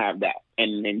let them have that.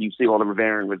 And then you see all the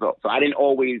varying results. So I didn't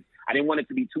want it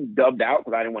to be too dubbed out,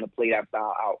 because I didn't want to play that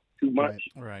style out too much.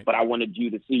 Right. But I wanted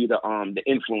you to see the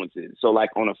influences. So like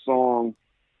on a song,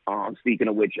 speaking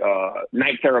of which,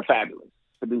 Night Terror Fabulous,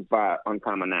 produced by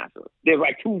Uncommon NASA. There's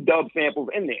like 2 dub samples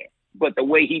in there, but the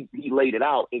way he laid it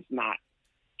out, it's not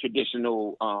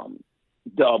traditional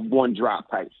dub one drop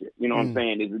type shit. You know what I'm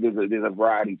saying? There's a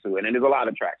variety to it, and there's a lot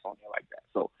of tracks on there like that.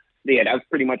 So yeah, that's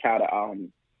pretty much how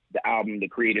the album, the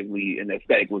creatively and the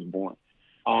aesthetic was born.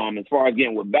 As far as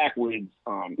getting with Backwoods,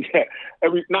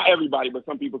 not everybody, but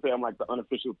some people say I'm like the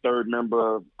unofficial 3rd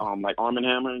member of like Arm &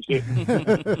 Hammer and shit,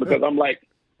 because I'm like,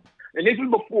 and this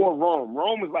is before Rome.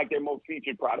 Rome was like their most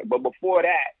featured product, but before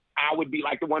that, I would be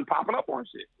like the one popping up on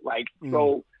shit. Like,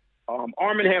 so Arm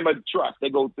 & Hammer Trust, they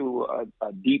go through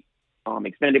a deep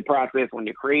extended process when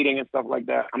you're creating and stuff like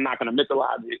that. I'm not going to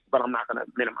mythologize it, but I'm not going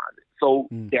to minimize it. So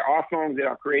there are songs that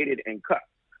are created and cut.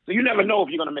 So you never know if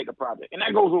you're going to make a project. And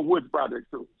that goes with Wood's projects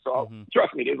too. So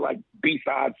trust me, there's like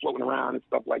B-sides floating around and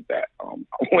stuff like that. I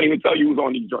won't even tell you who's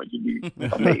on these joints. You'd be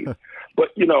amazed. But,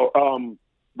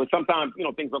 but sometimes,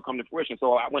 things don't come to fruition.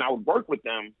 So when I would work with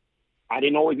them, I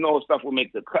didn't always know if stuff would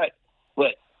make the cut.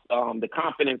 But the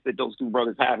confidence that those two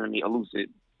brothers had in me, Elucid,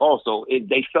 also,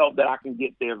 they felt that I can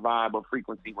get their vibe or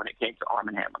frequency when it came to Arm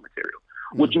 & Hammer material,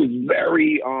 which was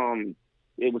very,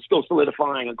 it was still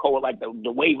solidifying and cold. Like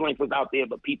the wavelength was out there,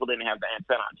 but people didn't have the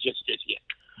antenna just yet.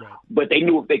 Right. But they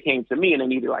knew if they came to me and they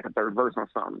needed like a third verse or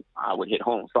something, I would hit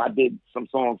home. So I did some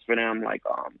songs for them, like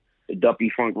the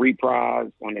Duppy Funk Reprise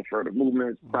on their Further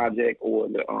Movements project, or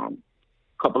the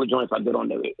couple of joints I did on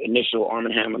the initial Arm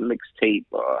 & Hammer mixtape,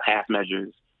 Half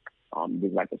Measures.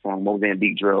 There's like the song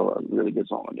Mozambique Drill, a really good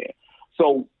song on there.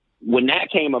 So when that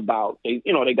came about,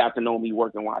 they got to know me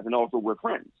working wise, and also we're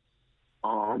friends.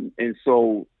 And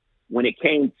so when it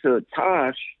came to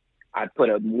Tosh, I put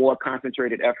a more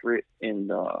concentrated effort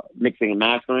in mixing and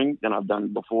mastering than I've done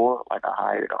before. Like I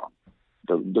hired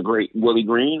the great Willie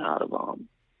Green out of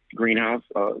Greenhouse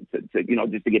to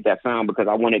just to get that sound, because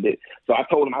I wanted it. So I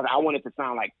told him I wanted to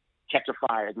sound like Catch a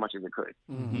Fire as much as it could.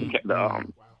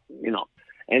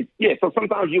 And yeah, so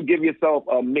sometimes you give yourself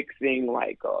a mixing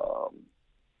like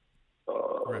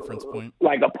reference point,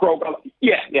 like a program.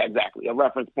 Yeah, exactly. A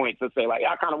reference point to say like,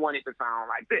 I kind of want it to sound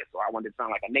like this, or I want it to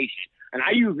sound like a Nation. And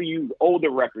I usually use older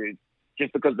records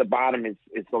just because the bottom is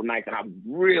so nice, and I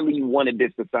really wanted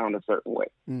this to sound a certain way.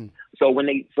 So when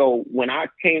I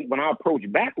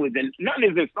approached Backwoods, and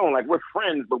nothing is in stone. Like, we're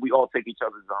friends, but we all take each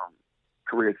other's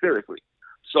career seriously.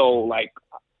 So like,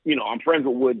 I'm friends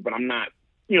with Woods, but I'm not.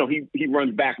 He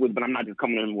runs Backwoods, but I'm not just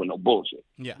coming in with no bullshit.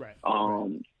 Yeah. Right.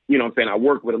 You know what I'm saying? I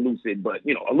work with Elucid, but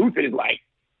Elucid is like,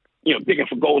 digging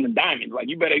for gold and diamonds. Like,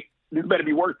 this better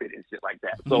be worth it and shit like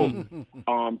that. So,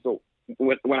 so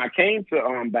when I came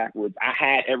to Backwoods, I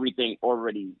had everything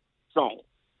already sewn.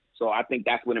 So I think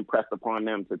that's what impressed upon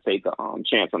them to take a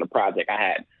chance on the project. I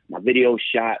had my video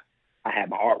shot, I had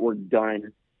my artwork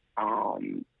done.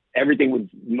 Everything was,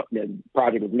 the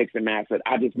project was mixed and mastered.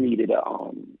 I just needed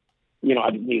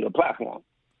a platform.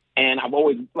 And I've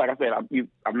always, like I said,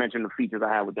 I've mentioned the features I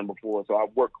had with them before, so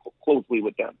I've worked closely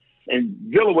with them.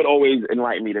 And Zilla would always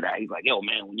enlighten me to that. He's like, yo,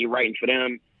 man, when you're writing for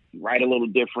them, you write a little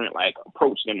different, like,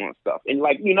 approach them on stuff. And,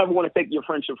 like, you never want to take your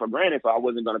friendship for granted, so I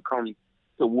wasn't going to come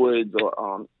to Woods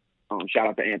or, shout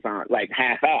out to Anton, like,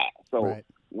 half-assed. So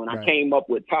when I came up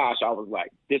with Tosh, I was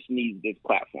like, this needs this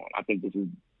platform. I think this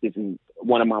is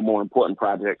one of my more important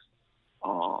projects.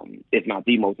 If not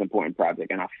the most important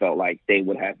project, and I felt like they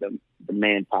would have the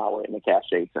manpower and the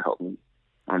cachet to help me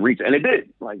reach, and it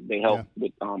did. Like, they helped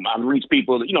with I reach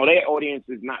people. Their audience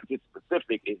is not just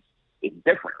specific; it's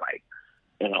different. Like,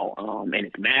 and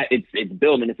it's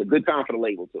building. It's a good time for the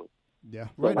label too. Yeah,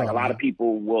 so right. Like a lot of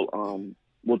people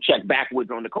will check Backwoods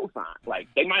on the cosign. Like,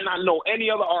 they might not know any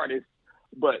other artist,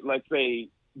 but let's say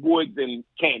Woods and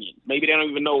Canyon. Maybe they don't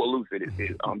even know Elucid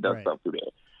does stuff through there.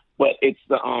 But it's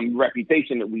the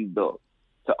reputation that we built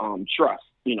to trust,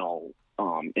 in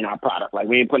our product. Like,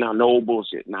 we ain't putting out no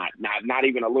bullshit, not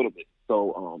even a little bit.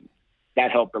 So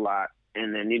that helped a lot.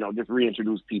 And then, just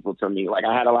reintroduce people to me. Like,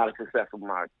 I had a lot of success with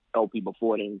my LP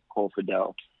before then called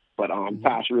Fidel. But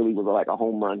Tosh really was like a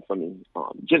home run for me,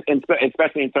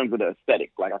 especially in terms of the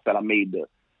aesthetic. Like I said, I made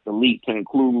the leap to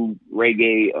include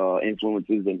reggae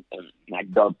influences and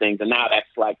like dub things. And now that's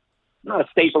like not a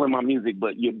staple in my music,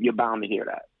 but you're bound to hear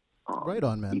that. Right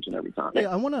on, man. Each and every time. Hey,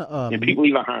 I want to. And people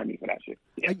even hire me for that shit.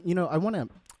 Yeah. I want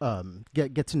to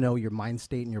get to know your mind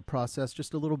state and your process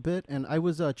just a little bit. And I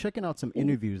was checking out some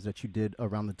interviews that you did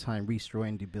around the time Destroy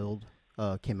and Debuild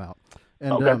came out.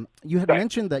 And you had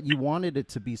mentioned that you wanted it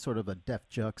to be sort of a Def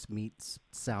Jux meets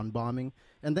sound bombing,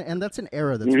 and that's an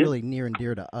era that's really near and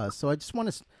dear to us. So I just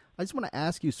want to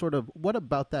ask you, sort of, what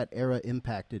about that era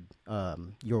impacted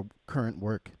your current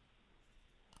work?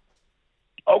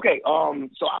 Okay,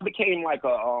 so I became like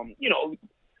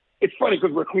it's funny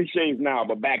because we're cliches now,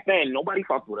 but back then nobody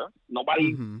fucked with us.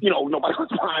 Nobody, nobody was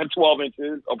buying 12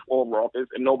 inches of Full Raucous,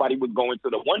 and nobody was going to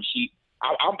the one sheet.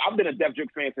 I've been a Def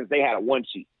Jux fan since they had a one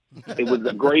sheet. It was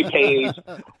a gray page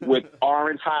with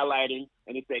orange highlighting,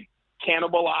 and it said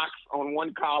Cannibal Ox on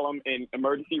one column and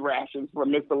Emergency Rations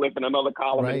from Mr. Lip in another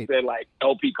column, and it said like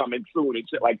LP coming soon and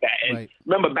shit like that. And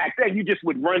remember, back then you just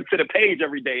would run to the page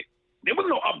every day. There was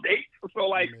no update. So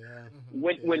like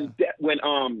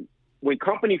when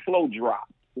Company Flow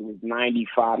dropped, it was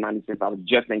 95, 96. I was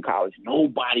just in college.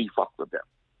 Nobody fucked with them.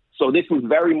 So this was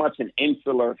very much an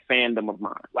insular fandom of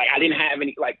mine. Like, I didn't have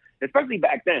any, like, especially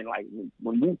back then, like,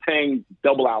 when Wu-Tang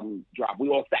double album dropped, we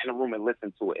all sat in a room and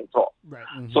listened to it and talked. Right.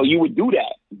 So you would do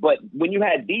that. But when you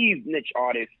had these niche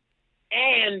artists,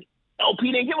 and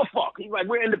LP didn't give a fuck. He's like,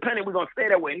 we're independent, we're going to stay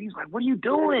that way. And he's like, what are you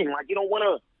doing? Like, you don't want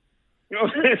to, you know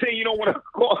what I'm saying? You don't want to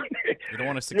call, You don't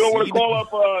want to you don't want to call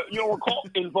up, you don't want to call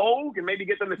In Vogue and maybe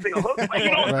get them to sing a hook. Like,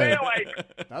 you know what I'm saying?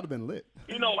 Like, That'd have been lit.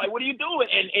 you know, like, what are you doing?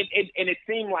 And it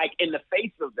seemed like in the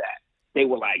face of that, they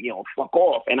were like, you know, fuck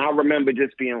off. And I remember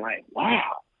just being like,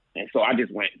 wow. And so I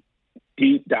just went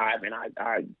deep dive, and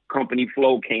I Company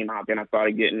Flow came out. Then I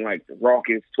started getting like the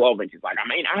Raucous 12 inches. Like, I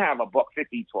mean, I have a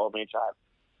 $150 12-inch. I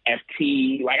have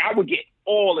FT. Like, I would get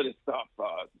all of this stuff.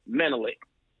 Menelik,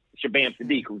 Shabam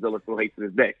Sadiq, who's still hates to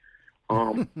this day.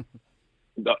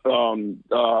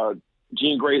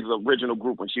 Jean Grey's original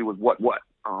group when she was what?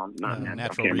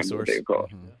 Natural Resource.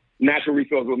 Natural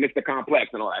Resource with Mr.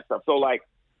 Complex and all that stuff. So like,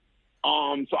 so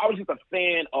I was just a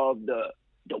fan of the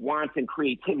wanton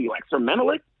creativity. Like Sir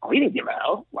Menelik, he didn't give a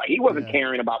hell. Like, he wasn't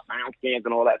caring about sound scans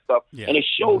and all that stuff. Yeah. And it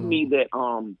showed me that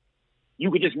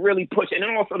you could just really push. And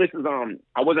then also, this is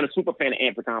I wasn't a super fan of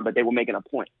Amphicon, but they were making a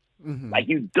point. Like,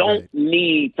 you don't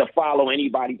need to follow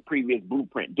anybody's previous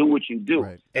blueprint. Do what you do.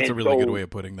 Right. That's a really good way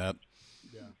of putting that.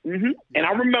 And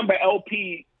I remember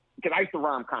LP, because I used to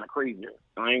rhyme kind of crazier.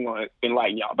 I ain't going to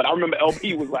enlighten y'all, but I remember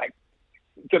LP was like,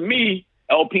 to me,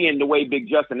 LP and the way Big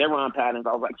Justin, their rhyme patterns,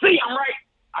 I was like, see, I'm right.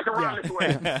 I can rhyme this way.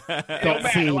 It don't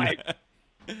matter. Like,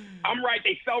 I'm right.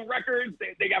 They sell records.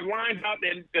 They got lines out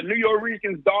there. The New Yorkers,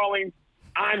 darlings.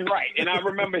 I'm right. And I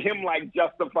remember him like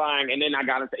justifying, and then I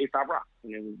got into A$AP Rock,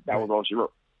 and then that was all she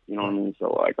wrote. You know what I mean? So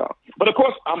like, but of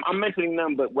course, I'm mentioning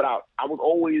them, but I was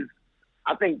always,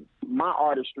 I think my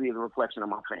artistry is a reflection of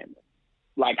my family.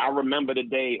 Like, I remember the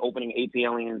day opening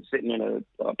ATLiens, sitting in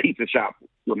a pizza shop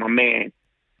with my man,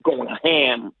 going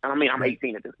ham. I mean, I'm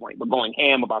 18 at this point, but going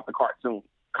ham about the cartoon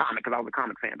comic, because I was a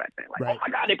comic fan back then. Like, oh my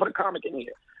God, they put a comic in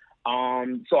here.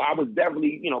 So I was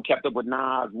definitely, you know, kept up with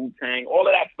Nas, Wu-Tang, all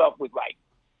of that stuff was like,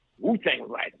 Wu-Tang was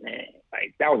like, man,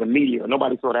 like, that was a meteor.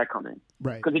 Nobody saw that coming.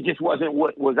 Right. Because it just wasn't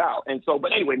what was out. And so,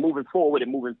 but anyway, moving forward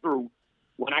and moving through,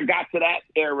 when I got to that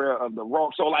era of the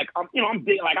rock, so like, you know, I'm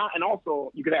big, like, and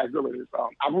also, you could ask Zilla this,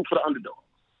 I root for the underdog.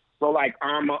 So like,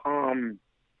 I'm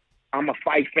a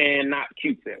Fife fan, not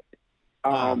Q-Tip.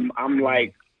 I'm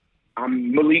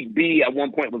Malik B at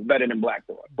one point was better than Black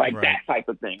Thought. Like, that type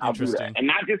of thing. I'll do that. And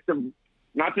not just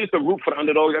to root for the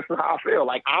underdog, that's how I feel.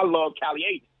 Like, I love Cali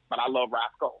Agent, but I love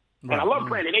Rascal. Right. And I love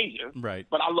Planet Asia,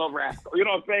 but I love Rascal. You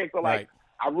know what I'm saying? So like,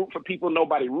 I root for people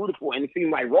nobody rooted for, and it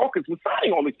seemed like Raucous was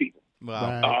signing all these people.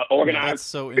 Wow. Organized, that's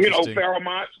so interesting. You know,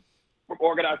 Fairmont from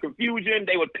Organized Confusion.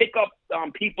 They would pick up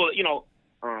people, you know,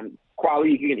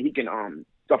 Kweli, he can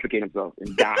suffocate himself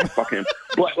and die. Fuck him.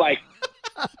 But like,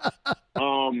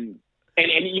 and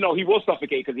you know, he will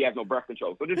suffocate because he has no breath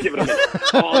control. So just give it a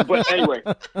minute. But anyway,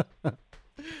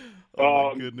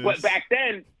 but back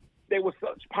then they were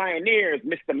such pioneers.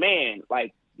 Mr. Man,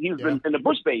 like, he was in the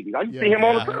Bush Babies. I used to see him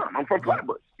all the time. I'm from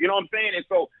Flatbush. You know what I'm saying? And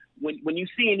so when you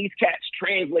seeing these cats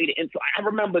translated into, I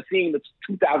remember seeing the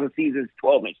 2000 Seasons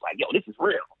 12-inch. Like, yo, this is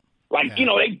real. Like, you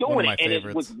know, they doing it, and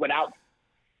it was without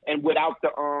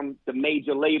the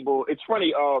major label. It's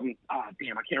funny. I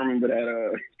can't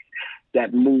remember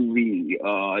that movie.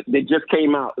 That just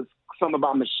came out. It's something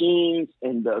about machines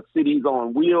and the cities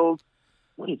on wheels.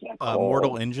 What is that called?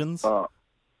 Mortal Engines.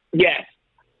 Yes,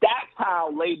 that's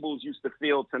how labels used to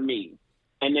feel to me.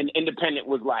 And then independent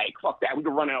was like, fuck that, we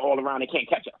can run it all around, they can't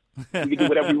catch us. We can do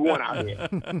whatever we want out here.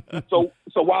 So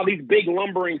while these big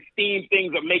lumbering steam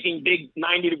things are making big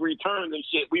 90-degree turns and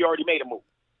shit, we already made a move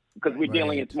because we're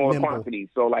dealing in smaller quantities.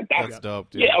 So like that's dope,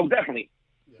 dude. Yeah, definitely.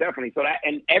 So that,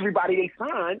 and everybody they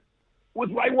signed was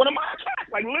like one of my tracks,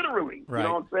 like literally. Right. You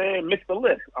know what I'm saying? Mr.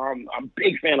 List. I'm a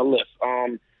big fan of List.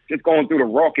 Just going through the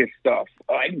Raucous stuff.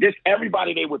 Just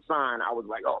everybody they would sign, I was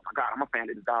like, oh my God, I'm a fan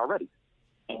of this guy already.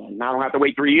 And I don't have to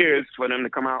wait 3 years for them to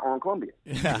come out on Columbia.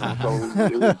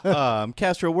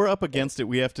 Castro, we're up against it.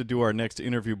 We have to do our next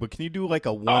interview, but can you do like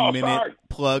a 1 minute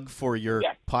plug for your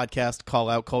podcast, Call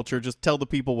Out Culture? Just tell the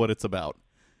people what it's about.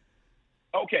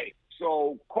 Okay,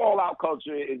 so Call Out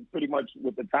Culture is pretty much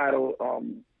what the title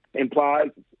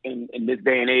implies. In this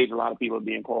day and age, a lot of people are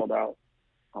being called out,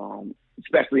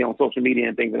 especially on social media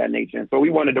and things of that nature. And so we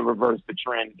wanted to reverse the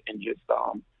trend and just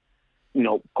you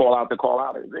know, call out the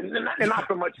call-outers. And not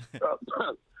so much,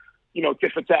 you know,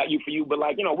 tit for tat, you for you, but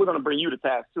like, you know, we're going to bring you to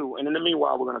task too. And in the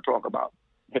meanwhile, we're going to talk about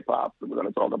hip-hop. We're going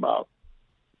to talk about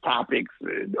topics,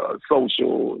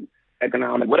 social,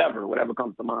 economic, whatever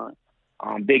comes to mind.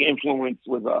 Big influence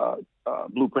with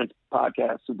Blueprint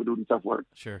podcast, Super Duty Tough Work.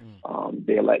 Sure.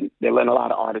 They're letting a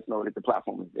lot of artists know that the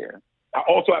platform is there. I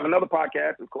also have another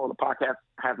podcast. It's called The Podcast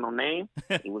Has No Name.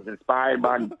 It was inspired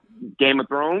by Game of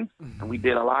Thrones, and we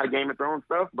did a lot of Game of Thrones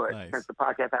stuff. But since the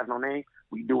podcast has no name,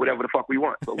 we do whatever the fuck we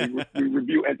want. So we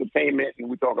review entertainment and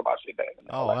we talk about shit.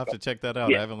 I'll have to check that out.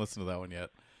 Yeah. I haven't listened to that one yet.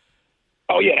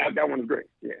 Oh yeah, that one's great.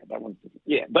 Yeah, that one's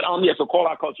But so Call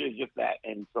Out Culture is just that,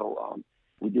 and so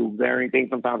we do varying things.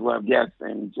 Sometimes we'll have guests,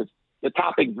 and just the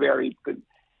topics vary.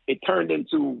 It turned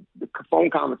into the phone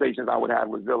conversations I would have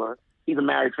with Zilla. He's a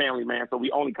married family man, so we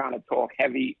only kind of talk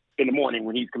heavy in the morning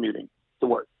when he's commuting to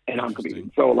work and I'm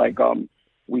commuting. So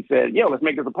we said, let's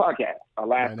make this a podcast.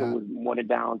 Alaska was wanted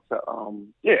down to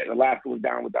Alaska was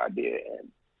down with the idea, and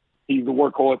he's the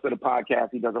workhorse of the podcast.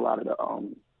 He does a lot of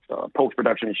the post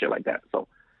production and shit like that. So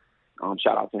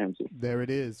shout out to him too. There it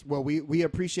is. Well, we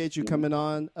appreciate you coming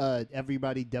on.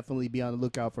 Everybody definitely be on the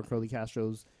lookout for Curly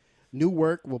Castro's new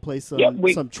work. We'll play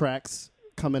some tracks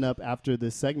coming up after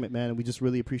this segment, man, and we just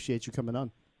really appreciate you coming on.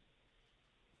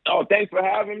 Oh, thanks for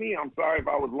having me. I'm sorry if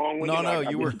I was long-winded. No,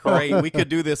 you were great. We could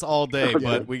do this all day,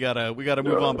 but we gotta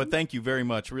move on. But thank you very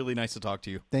much. Really nice to talk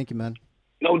to you. Thank you, man.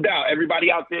 No doubt.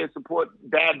 Everybody out there support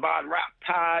Dad Bod Rap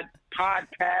Pod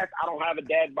podcast. I don't have a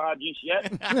Dad Bod just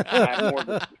yet.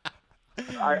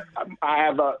 I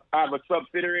have a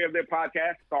subsidiary of their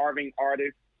podcast, Starving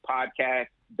Artist Podcast.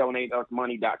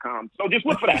 DonateUsMoney.com. So just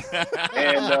look for that.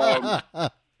 And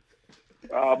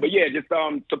but yeah, just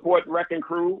support Wrecking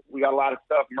Crew. We got a lot of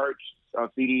stuff, merch,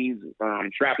 CDs,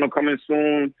 Shrapnel coming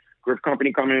soon, Griff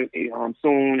Company coming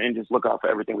soon, and just look out for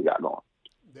everything we got going.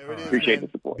 There it is. Appreciate man.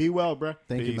 the support. Be well, bro.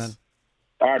 Thank you, man.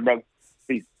 All right, brother.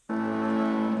 Peace.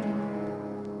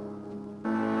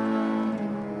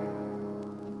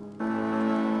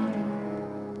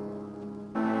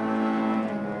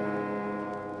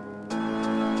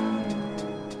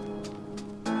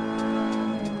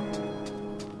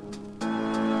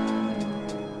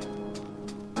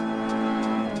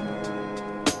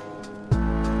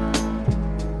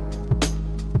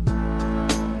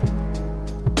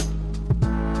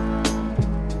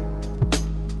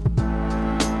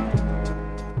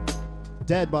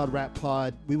 Dad Bod Rap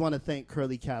Pod. We want to thank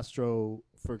Curly Castro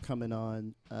for coming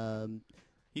on.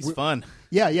 He's fun.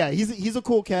 Yeah, he's a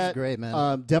cool cat. He's great,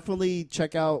 man. Definitely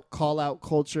check out Call Out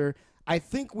Culture. I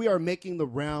think we are making the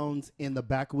rounds in the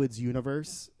Backwoods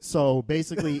universe. So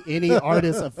basically, any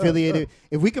artist affiliated,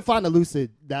 if we could find a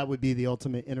Lucid, that would be the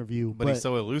ultimate interview. But he's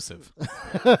so elusive.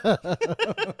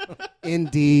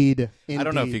 Indeed. I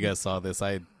don't know if you guys saw this.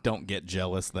 I don't get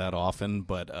jealous that often,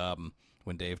 but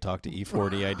when Dave talked to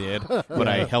E40, I did. But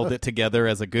I held it together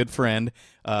as a good friend.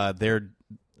 They're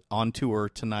on tour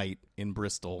tonight in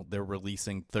Bristol. They're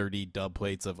releasing 30 dub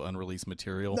plates of unreleased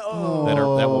material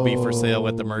that will be for sale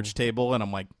at the merch table. And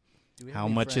I'm like, how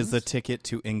much is a ticket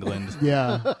to England?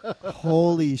 Yeah.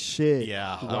 Holy shit.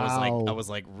 Yeah. Wow. I was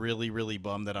like really, really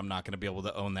bummed that I'm not going to be able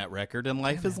to own that record. And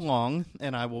life is long,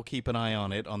 and I will keep an eye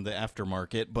on it on the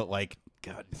aftermarket. But like,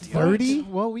 God damn 30?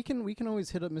 Well, we can always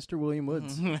hit up Mr. William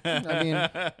Woods. I mean,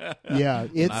 yeah,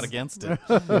 it's not against it.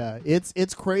 Yeah,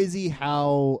 it's crazy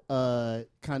how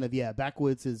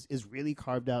Backwoods is really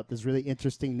carved out this really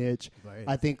interesting niche. Right.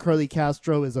 I think Curly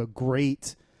Castro is a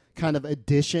great kind of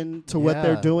addition to what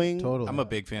they're doing. Totally. I'm a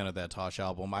big fan of that Tosh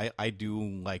album. I do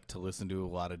like to listen to a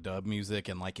lot of dub music,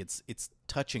 and like it's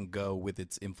touch and go with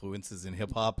its influences in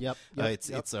hip hop. Yep.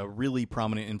 It's a really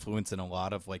prominent influence in a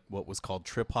lot of like what was called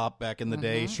trip hop back in the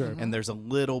day. Sure. And there's a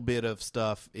little bit of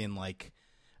stuff in like,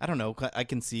 I don't know, I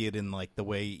can see it in like the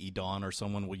way Edon or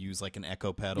someone will use like an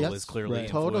echo pedal Yes, is clearly right.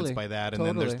 influenced Totally. by that. And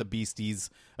then there's the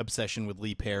Beasties' obsession with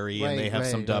Lee Perry, and Right, they have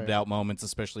some right, dubbed right. out moments,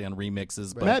 especially on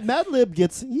remixes. But Madlib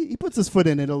he puts his foot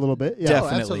in it a little bit. Yeah.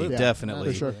 definitely, absolutely.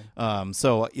 definitely. For sure.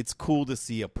 So it's cool to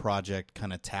see a project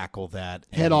kind of tackle that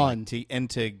Head on.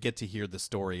 to get to hear the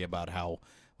story about how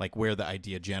like where the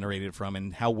idea generated from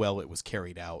and how well it was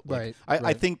carried out. Like, Right,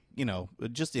 I think,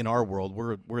 just in our world,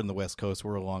 we're in the West Coast,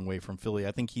 we're a long way from Philly.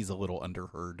 I think he's a little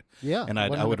underheard. Yeah, And I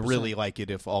would 100%. really like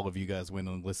it if all of you guys went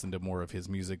and listened to more of his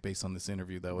music based on this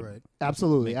interview. That would Right.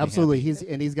 Absolutely, Make me absolutely.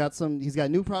 happy. He's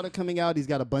got new product coming out. He's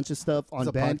got a bunch of stuff on He's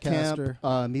a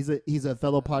Bandcamp. He's a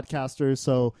fellow podcaster,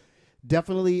 so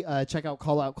definitely check out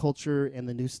Call Out Culture and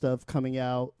the new stuff coming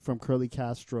out from Curly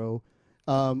Castro.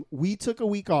 We took a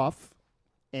week off,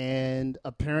 and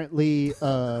apparently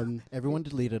everyone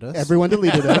deleted us. everyone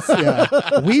deleted us.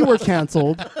 Yeah, we were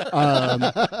canceled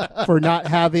for not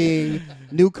having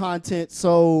new content.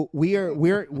 So we're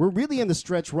really in the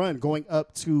stretch run, going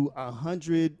up to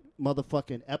 100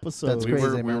 motherfucking episodes. That's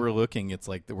crazy. We were looking. It's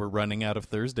like we're running out of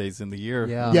Thursdays in the year.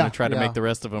 Yeah. We're Yeah. gonna try to Yeah. make the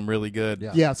rest of them really good.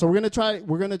 Yeah. Yeah, so we're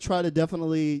gonna try to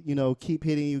definitely, keep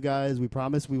hitting you guys. We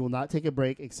promise we will not take a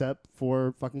break except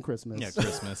for fucking Christmas. Yeah,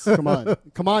 Christmas.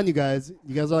 Come on, you guys.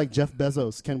 You guys are like Jeff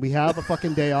Bezos. Can we have a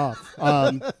fucking day off?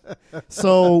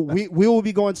 So we will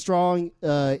be going strong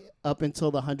up until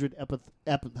the 100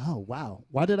 Oh wow,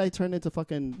 why did I turn into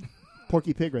fucking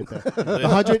Porky Pig right there? The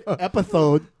 100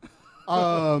 episode.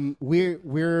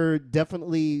 We're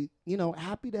definitely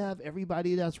happy to have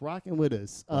everybody that's rocking with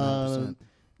us. 100%.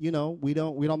 We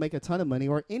don't make a ton of money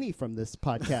or any from this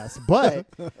podcast, but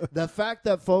the fact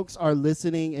that folks are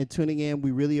listening and tuning in,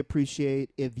 we really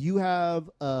appreciate. If you have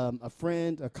a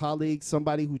friend, a colleague,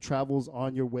 somebody who travels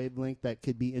on your wavelength that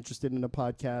could be interested in a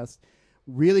podcast,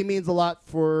 really means a lot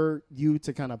for you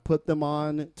to kind of put them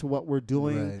on to what we're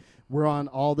doing. Right. We're on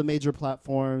all the major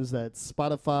platforms. That's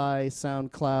Spotify,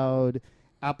 SoundCloud,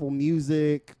 Apple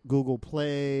Music, Google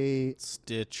Play,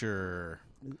 Stitcher.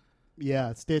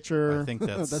 yeah, Stitcher. I think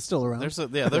that's still around. There's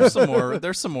some more.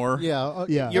 There's some more. Yeah.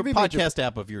 Yeah. Your Every major- podcast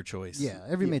app of your choice. Yeah.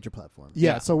 Every major platform.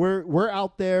 Yeah, Yeah. so we're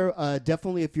out there.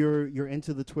 Definitely, if you're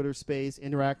into the Twitter space,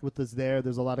 interact with us there.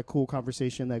 There's a lot of cool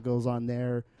conversation that goes on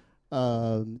there.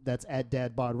 That's at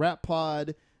Dadbod Rap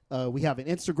Pod. We have an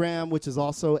Instagram, which is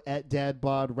also at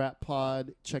Dadbod Rap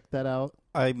Pod. Check that out.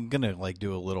 I'm gonna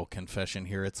do a little confession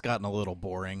here. It's gotten a little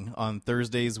boring. On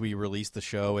Thursdays we release the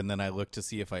show, and then I look to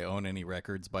see if I own any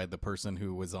records by the person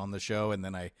who was on the show, and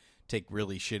then I take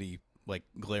really shitty,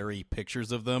 glary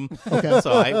pictures of them. Okay.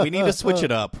 So we need to switch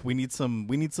it up. We need some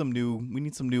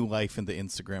new life in the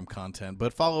Instagram content.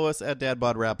 But follow us at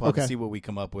Dadbod Rap Pod Okay. to see what we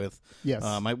come up with. Yes.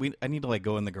 I need to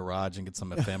go in the garage and get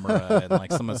some ephemera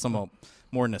and some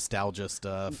more nostalgia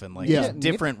stuff and Yeah. just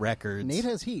different records. Nate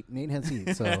has heat.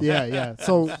 So Yeah.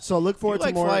 So look You forward to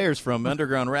like more. flyers from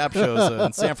underground rap shows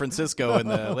in San Francisco in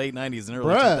the late 90s and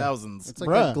early Bruh. 2000s. it's like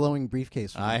Bruh. that glowing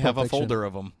briefcase. From I Pulp have a Fiction. folder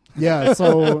of them. Yeah.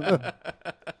 So,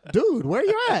 dude, where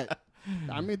you at?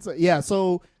 I mean,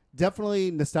 so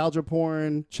definitely nostalgia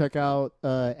porn. Check out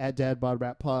at Dadbod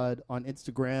Rap Pod on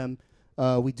Instagram.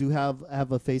 We do have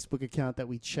a Facebook account that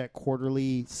we check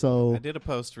quarterly. So I did a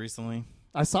post recently.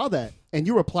 I saw that, and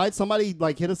you replied. Somebody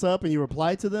hit us up, and you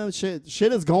replied to them. Shit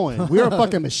is going. We're a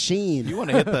fucking machine. You want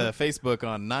to hit the Facebook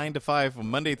on 9 to 5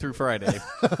 from Monday through Friday.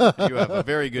 You have a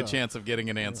very good chance of getting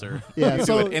an answer. Yeah, If you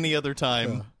so- do it any other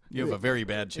time, you have a very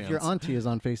bad chance. If your auntie is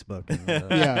on Facebook.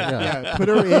 And, Yeah. Put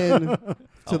her in to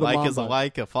a the like mom is a bot.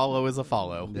 like, a follow is a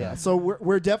follow. Yeah. So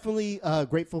we're definitely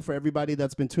grateful for everybody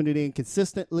that's been tuning in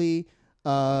consistently.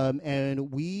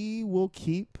 And we will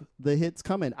keep the hits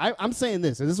coming. I'm saying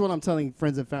this, and this is what I'm telling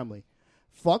friends and family.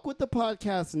 Fuck with the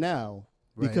podcast now,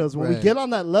 because when we right. get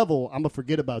on that level, I'm going to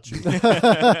forget about you.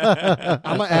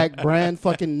 I'm going to act brand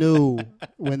fucking new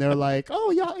when they're like,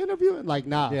 oh, y'all interviewing? Like,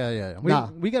 nah. Yeah. Nah.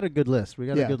 We got a good list. We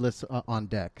got Yeah. a good list on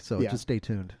deck. So Yeah. just stay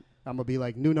tuned. I'm gonna be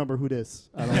like, new number, who this?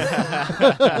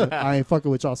 I ain't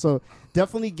fucking with y'all. So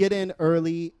definitely get in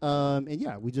early. And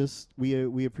yeah,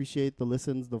 we appreciate the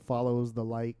listens, the follows, the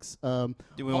likes. Do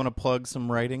we want to plug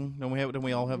some writing? Don't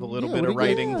we all have a little Yeah, bit what of do you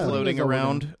guys- writing what do you floating guys all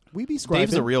around? We be scribing.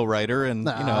 Dave's a real writer, and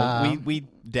Nah. we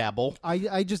dabble.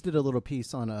 I just did a little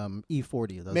piece on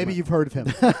E40. That was Maybe my- you've heard of him.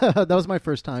 that was my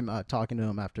first time talking to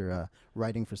him after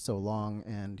writing for so long,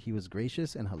 and he was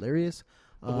gracious and hilarious.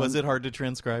 Was it hard to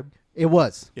transcribe? It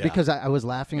was Yeah. because I was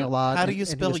laughing a lot. How do and- you and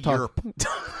he spell was Europe?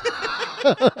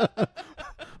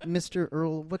 Mr.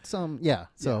 Earl, what's yeah.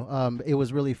 So it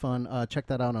was really fun. Check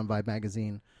that out on Vibe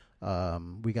Magazine.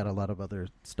 We got a lot of other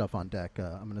stuff on deck.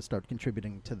 I'm going to start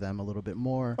contributing to them a little bit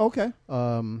more. Okay.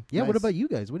 Yeah. Nice. What about you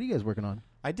guys? What are you guys working on?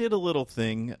 I did a little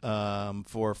thing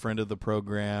for a friend of the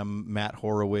program, Matt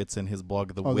Horowitz, and his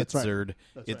blog, The Oh, that's right. Witzard.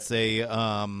 It's a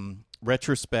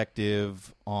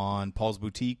retrospective on Paul's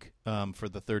Boutique for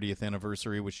the 30th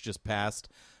anniversary, which just passed.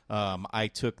 I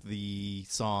took the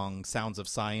song Sounds of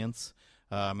Science,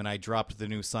 and I dropped the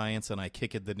new science, and I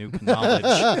kicked the new knowledge.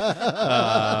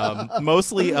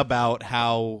 Mostly about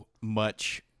how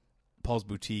much Paul's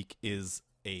Boutique is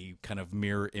a kind of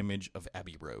mirror image of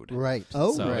Abbey Road. Right.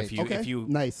 Oh, So right. if you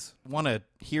Nice. want to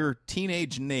hear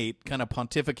teenage Nate kind of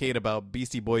pontificate about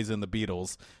Beastie Boys and the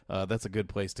Beatles, that's a good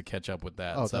place to catch up with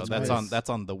that. Oh, so that's that's nice. on that's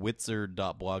on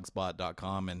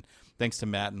thewitzard.blogspot.com, and thanks to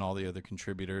Matt and all the other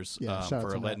contributors shout out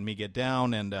for to letting Matt. me get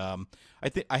down. And I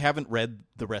think I haven't read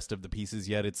the rest of the pieces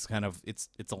yet. It's kind of it's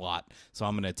a lot, so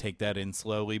I'm gonna take that in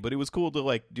slowly. But it was cool to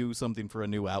like do something for a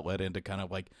new outlet and to kind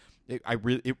of like it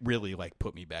really like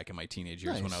put me back in my teenage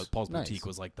years when I was Paul's Boutique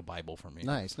was like the Bible for me.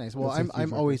 Nice. Well, That's a huge I'm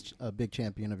record. always a big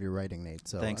champion of your writing, Nate.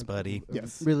 So Thanks, I'm buddy.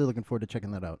 Yes. really looking forward to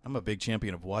checking that out. I'm a big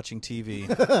champion of watching TV.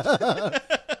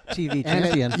 TV And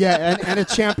champion. and a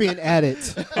champion at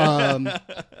it.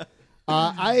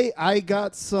 I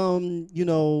got some,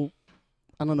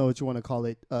 I don't know what you want to call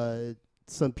it,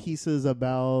 some pieces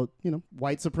about,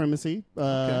 white supremacy.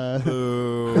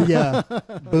 Boo. Yeah,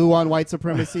 boo on white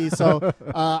supremacy. So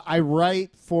I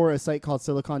write for a site called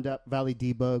Silicon Valley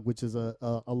Debug, which is a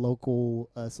local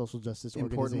social justice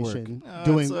Important organization.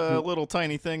 It's a little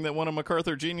tiny thing that won a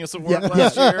MacArthur Genius Award Yeah.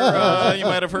 last year. You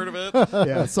might have heard of it.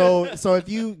 Yeah. So if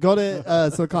you go to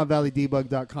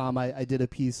SiliconValleyDebug.com, I did a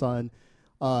piece on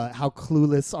how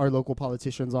clueless our local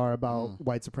politicians are about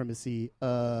white supremacy.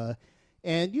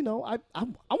 And I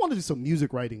want to do some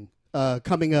music writing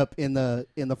coming up in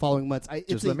the following months.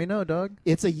 Just let me know, dog.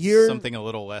 It's a year. Something a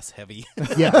little less heavy.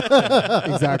 Yeah,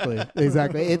 exactly.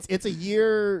 It's a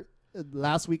year.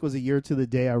 Last week was a year to the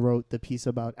day I wrote the piece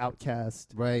about Outkast,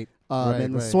 Right.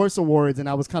 and the Source Awards, and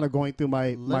I was kind of going through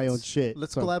my own shit.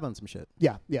 Let's So, collab on some shit.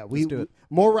 Yeah. We do it.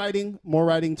 More writing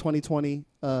 2020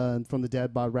 from the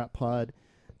Dad Bod Rap Pod.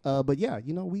 But yeah,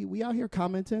 we out here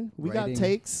commenting. We Writing, got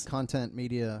takes. content,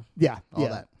 media. Yeah, all yeah,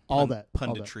 that. all that,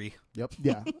 all that. Punditry. Yep.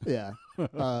 Yeah.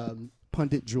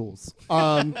 Pundit Jules.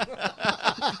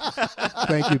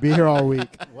 Thank you. Be here all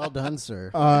week. Well done, sir.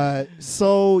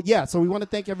 So we want to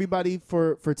thank everybody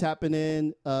for tapping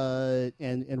in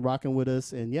and rocking with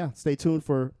us. And yeah, stay tuned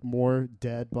for more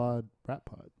Dad Bod Rap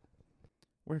Pod.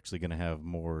 We're actually going to have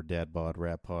more Dad Bod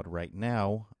Rap Pod right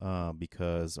now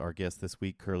because our guest this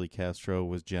week, Curly Castro,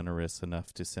 was generous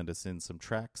enough to send us in some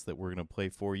tracks that we're going to play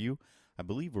for you. I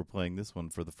believe we're playing this one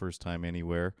for the first time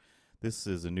anywhere. This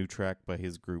is a new track by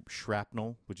his group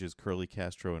Shrapnel, which is Curly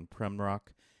Castro and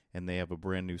Premrock, and they have a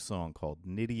brand new song called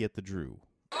Nitty at the Drew.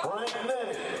 Frank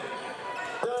Nitty,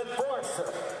 the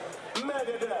Enforcer,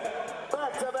 Megadeth,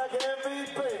 back-to-back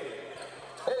MVP.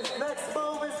 His next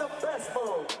move is the best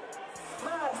move.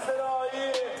 Smashed it all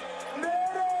year.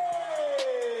 Nitty!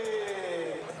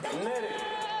 Nitty.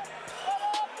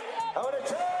 Over to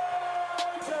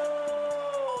Jojo.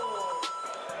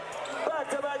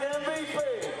 Back-to-back MVP.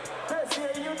 This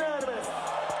year unanimous.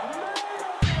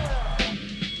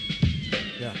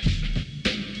 Yeah.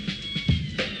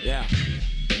 Yeah.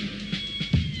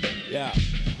 Yeah.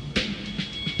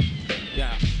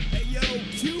 Yeah. Hey yo,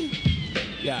 Q.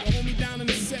 Yeah. Hold me down in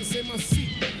the set, in my seat.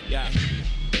 Yeah.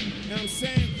 You know what I'm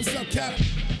saying? What's up, Cal?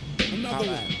 Another All one.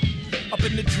 right. Up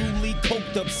in the Drew Lee,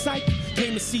 coked up psych.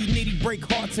 Came to see Nitty break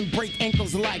hearts and break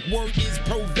ankles like word is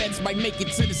pro vets might make it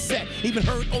to the set. Even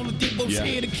heard Oladipo's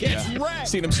here to catch rap.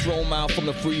 See them stroll out from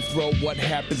the free throw. What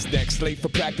happens next? Late for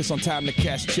practice, on time to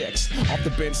cash checks. Off the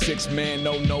bench, 6 man,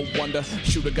 no wonder.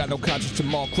 Shooter got no conscience.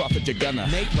 Jamal Crawford, you're gonna.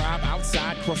 Nate Robb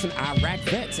outside crossing Iraq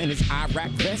vets and his Iraq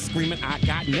vest screaming I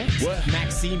got next. What?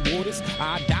 Maxine Waters,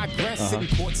 I digress. Sitting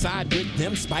courtside with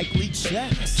them Spike Lee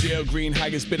checks. Jail Green,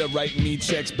 highest bidder, write me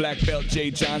checks. Black belt, Jay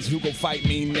Johns, who gon' fight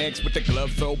me next? With the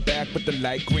glove throw back, with the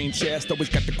light green chest. Always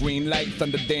got the green light,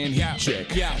 Thunder Dan, heat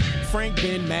check. Yeah, Frank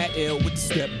been mad ill with the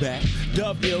step back.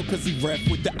 Dub ill cause he ref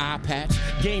with the eye patch.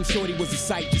 Game Shorty was a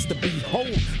sight just to behold.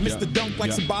 Mr. Dunk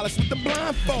like Sabalas with the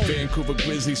blindfold. Vancouver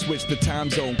Grizzlies switch the time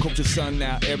zone. Coach's son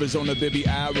now, Arizona Bibby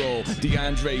Arrow.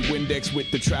 DeAndre Windex with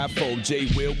the trifold. Jay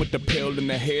Will with the pill in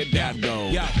the head that go.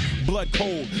 Yeah, blood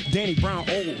cold, Danny Brown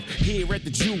old. Here at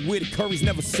the Jew where the curry's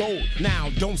never sold. Now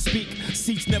don't speak,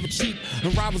 seats never cheap.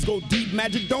 And rivals go deep,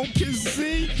 Magic don't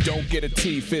concede. Don't get a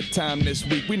T, 5th time this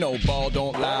week. We know ball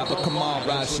don't lie, but come on,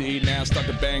 Rashid. Now start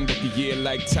to bang with the year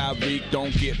like Tyreek.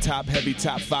 Don't get top heavy,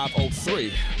 top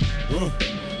 503.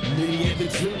 Nitty at the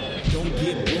Drew. Don't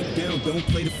get broke down, don't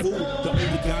play the fool. The only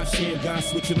guy, sham guy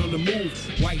switching on the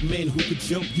move. White men who can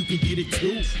jump, you can get it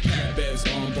too. Bev's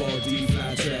on ball, D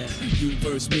fly trap. You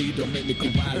verse me, don't make me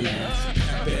Kawhi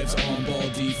laugh. Bev's on ball,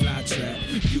 D fly trap.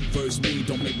 You verse me,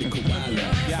 don't make me Kawhi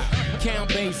laugh. Yeah, Count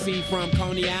Basie from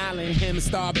Coney Island. Him and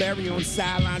Starberry on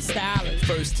sideline styling.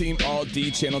 First team all D,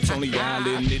 channel Tony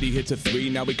Island. Nitty hits a 3,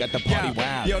 now we got the party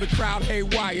wild. Yo, the crowd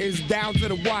haywire is down to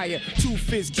the wire. Two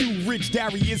Fist Q, Rich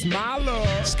Darius, my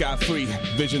love. Scott Free,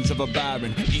 visions of a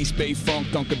Byron. East Bay Funk,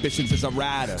 Dunk ambitions as a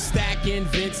rider. Stacking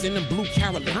Vince in the Blue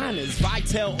Carolinas.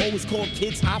 Vitel always called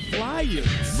kids high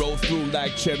flyers. Roll through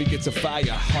like cherry gets a fire.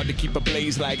 Hard to keep a blaze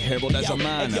MCs like Harold as a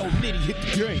minor. Yo, Nitty hit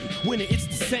the game. Winner, it's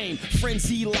the same.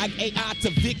 Frenzy like AI to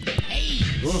Vic Page.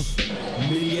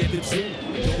 Nitty at the gym.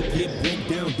 Don't get broke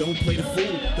down, don't play the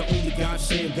fool. The only guy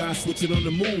sham guy switching on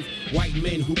the move. White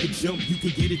men who can jump, you can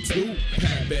get it too.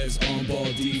 Pat Bev's on ball,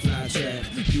 D fly trap.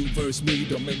 You verse me,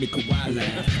 don't make me Kawhi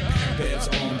laugh. Pat Bev's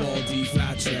on ball, D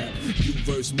fly trap. You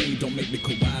verse me, don't make me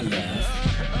Kawhi laugh.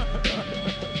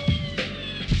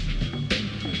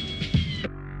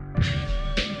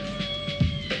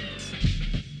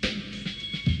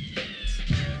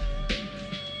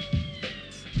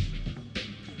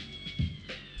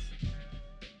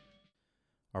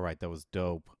 All right, that was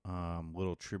dope.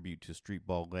 Little tribute to street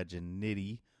ball legend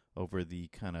Nitty over the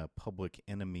kind of Public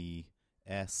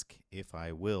Enemy-esque, if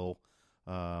I will,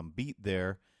 beat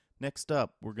there. Next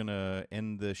up, we're going to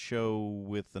end the show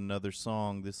with another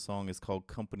song. This song is called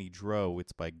Company Dro.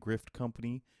 It's by Grift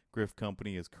Company. Grift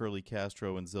Company is Curly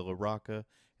Castro and Zilla Rocca,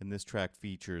 and this track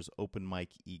features Open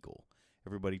Mike Eagle.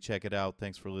 Everybody check it out.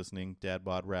 Thanks for listening.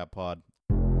 Dadbod Rap Pod.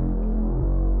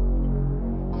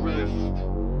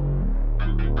 Grift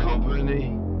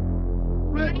Company,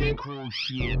 Wrecking Crew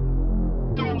shit.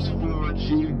 Those for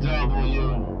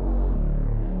GW.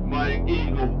 Mike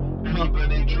Eagle,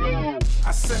 Company Dro.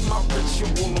 I set my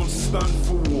ritual on stun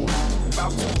for war.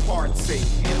 About to partake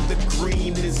in the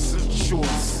greenness of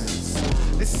choices.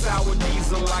 This sour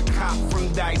diesel I cop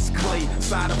from Dice Clay.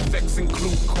 Side effects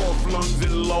include cough, lungs,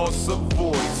 and loss of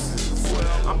voice.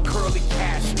 I'm Curly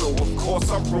Castro, of course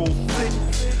I roll thick.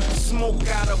 Smoke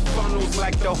out of funnels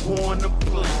like the horn of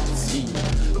plenty.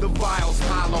 The vials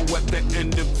hollow at the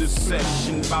end of the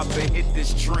session. About to hit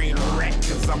this train wreck,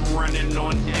 cause I'm running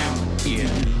on empty.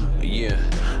 Yeah,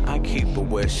 I keep her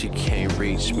where she can't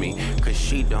reach me, cause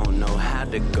she don't know how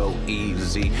to go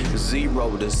easy.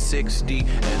 0 to 60,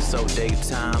 and so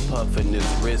daytime puffin' is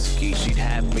risky. She'd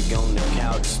have me on the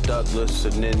couch, stuck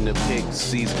listening to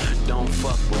Pixies. Don't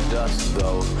fuck with us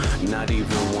though, not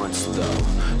even once though,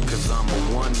 cause I'm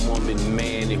a one-woman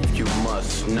man if you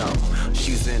must know.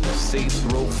 She's in a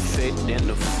see-through fit in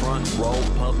the front row,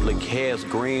 public hair's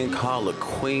green, call her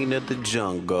queen of the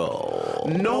jungle.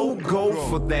 No go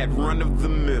for that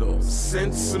run-of-the-mill,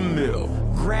 sense-a-mill,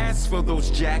 grass for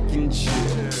those Jack and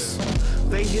Jills.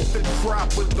 They hit the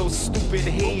crop with those stupid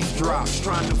haze drops,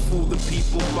 trying to fool the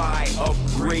people by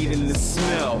upgrading the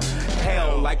smell.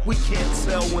 Hell, like we can't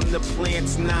tell when the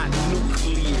plant's not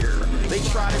nuclear. They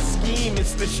try to scheme,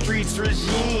 it's the streets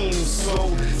regime.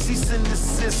 So cease and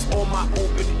desist on my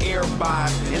open air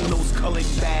buys in those colored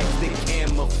bags that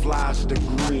camouflage the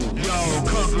green. Yo,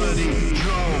 Company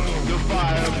Dro, the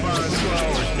fire burns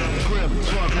slow. Grip,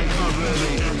 fucking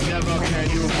company, never can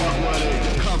you fuck with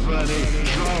it. Company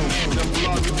Dro, the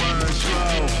blood burns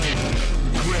slow.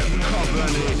 Grip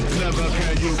Company, never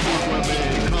can you fuck with me.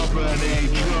 Company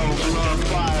Dro, blood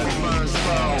fire burns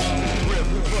slow. Grip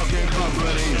fucking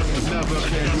company, never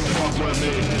can you fuck with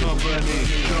me. Company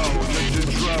Dro, the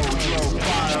Dro,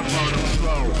 fire burns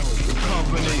slow.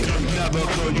 Company, never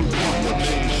can you fuck with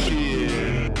me.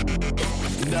 Shit.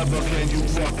 Never can you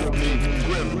fuck with me.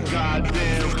 Grip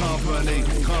goddamn company,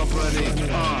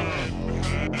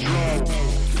 Dro,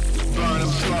 burn them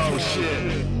slow,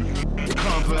 shit.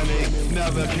 Company,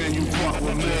 never can you fuck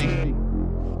with me.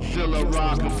 Still a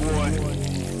rocker boy,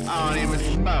 I don't even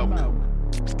smoke.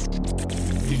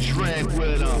 You drink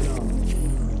with them.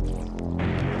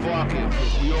 Fuck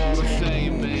it, we all the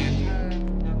same, man.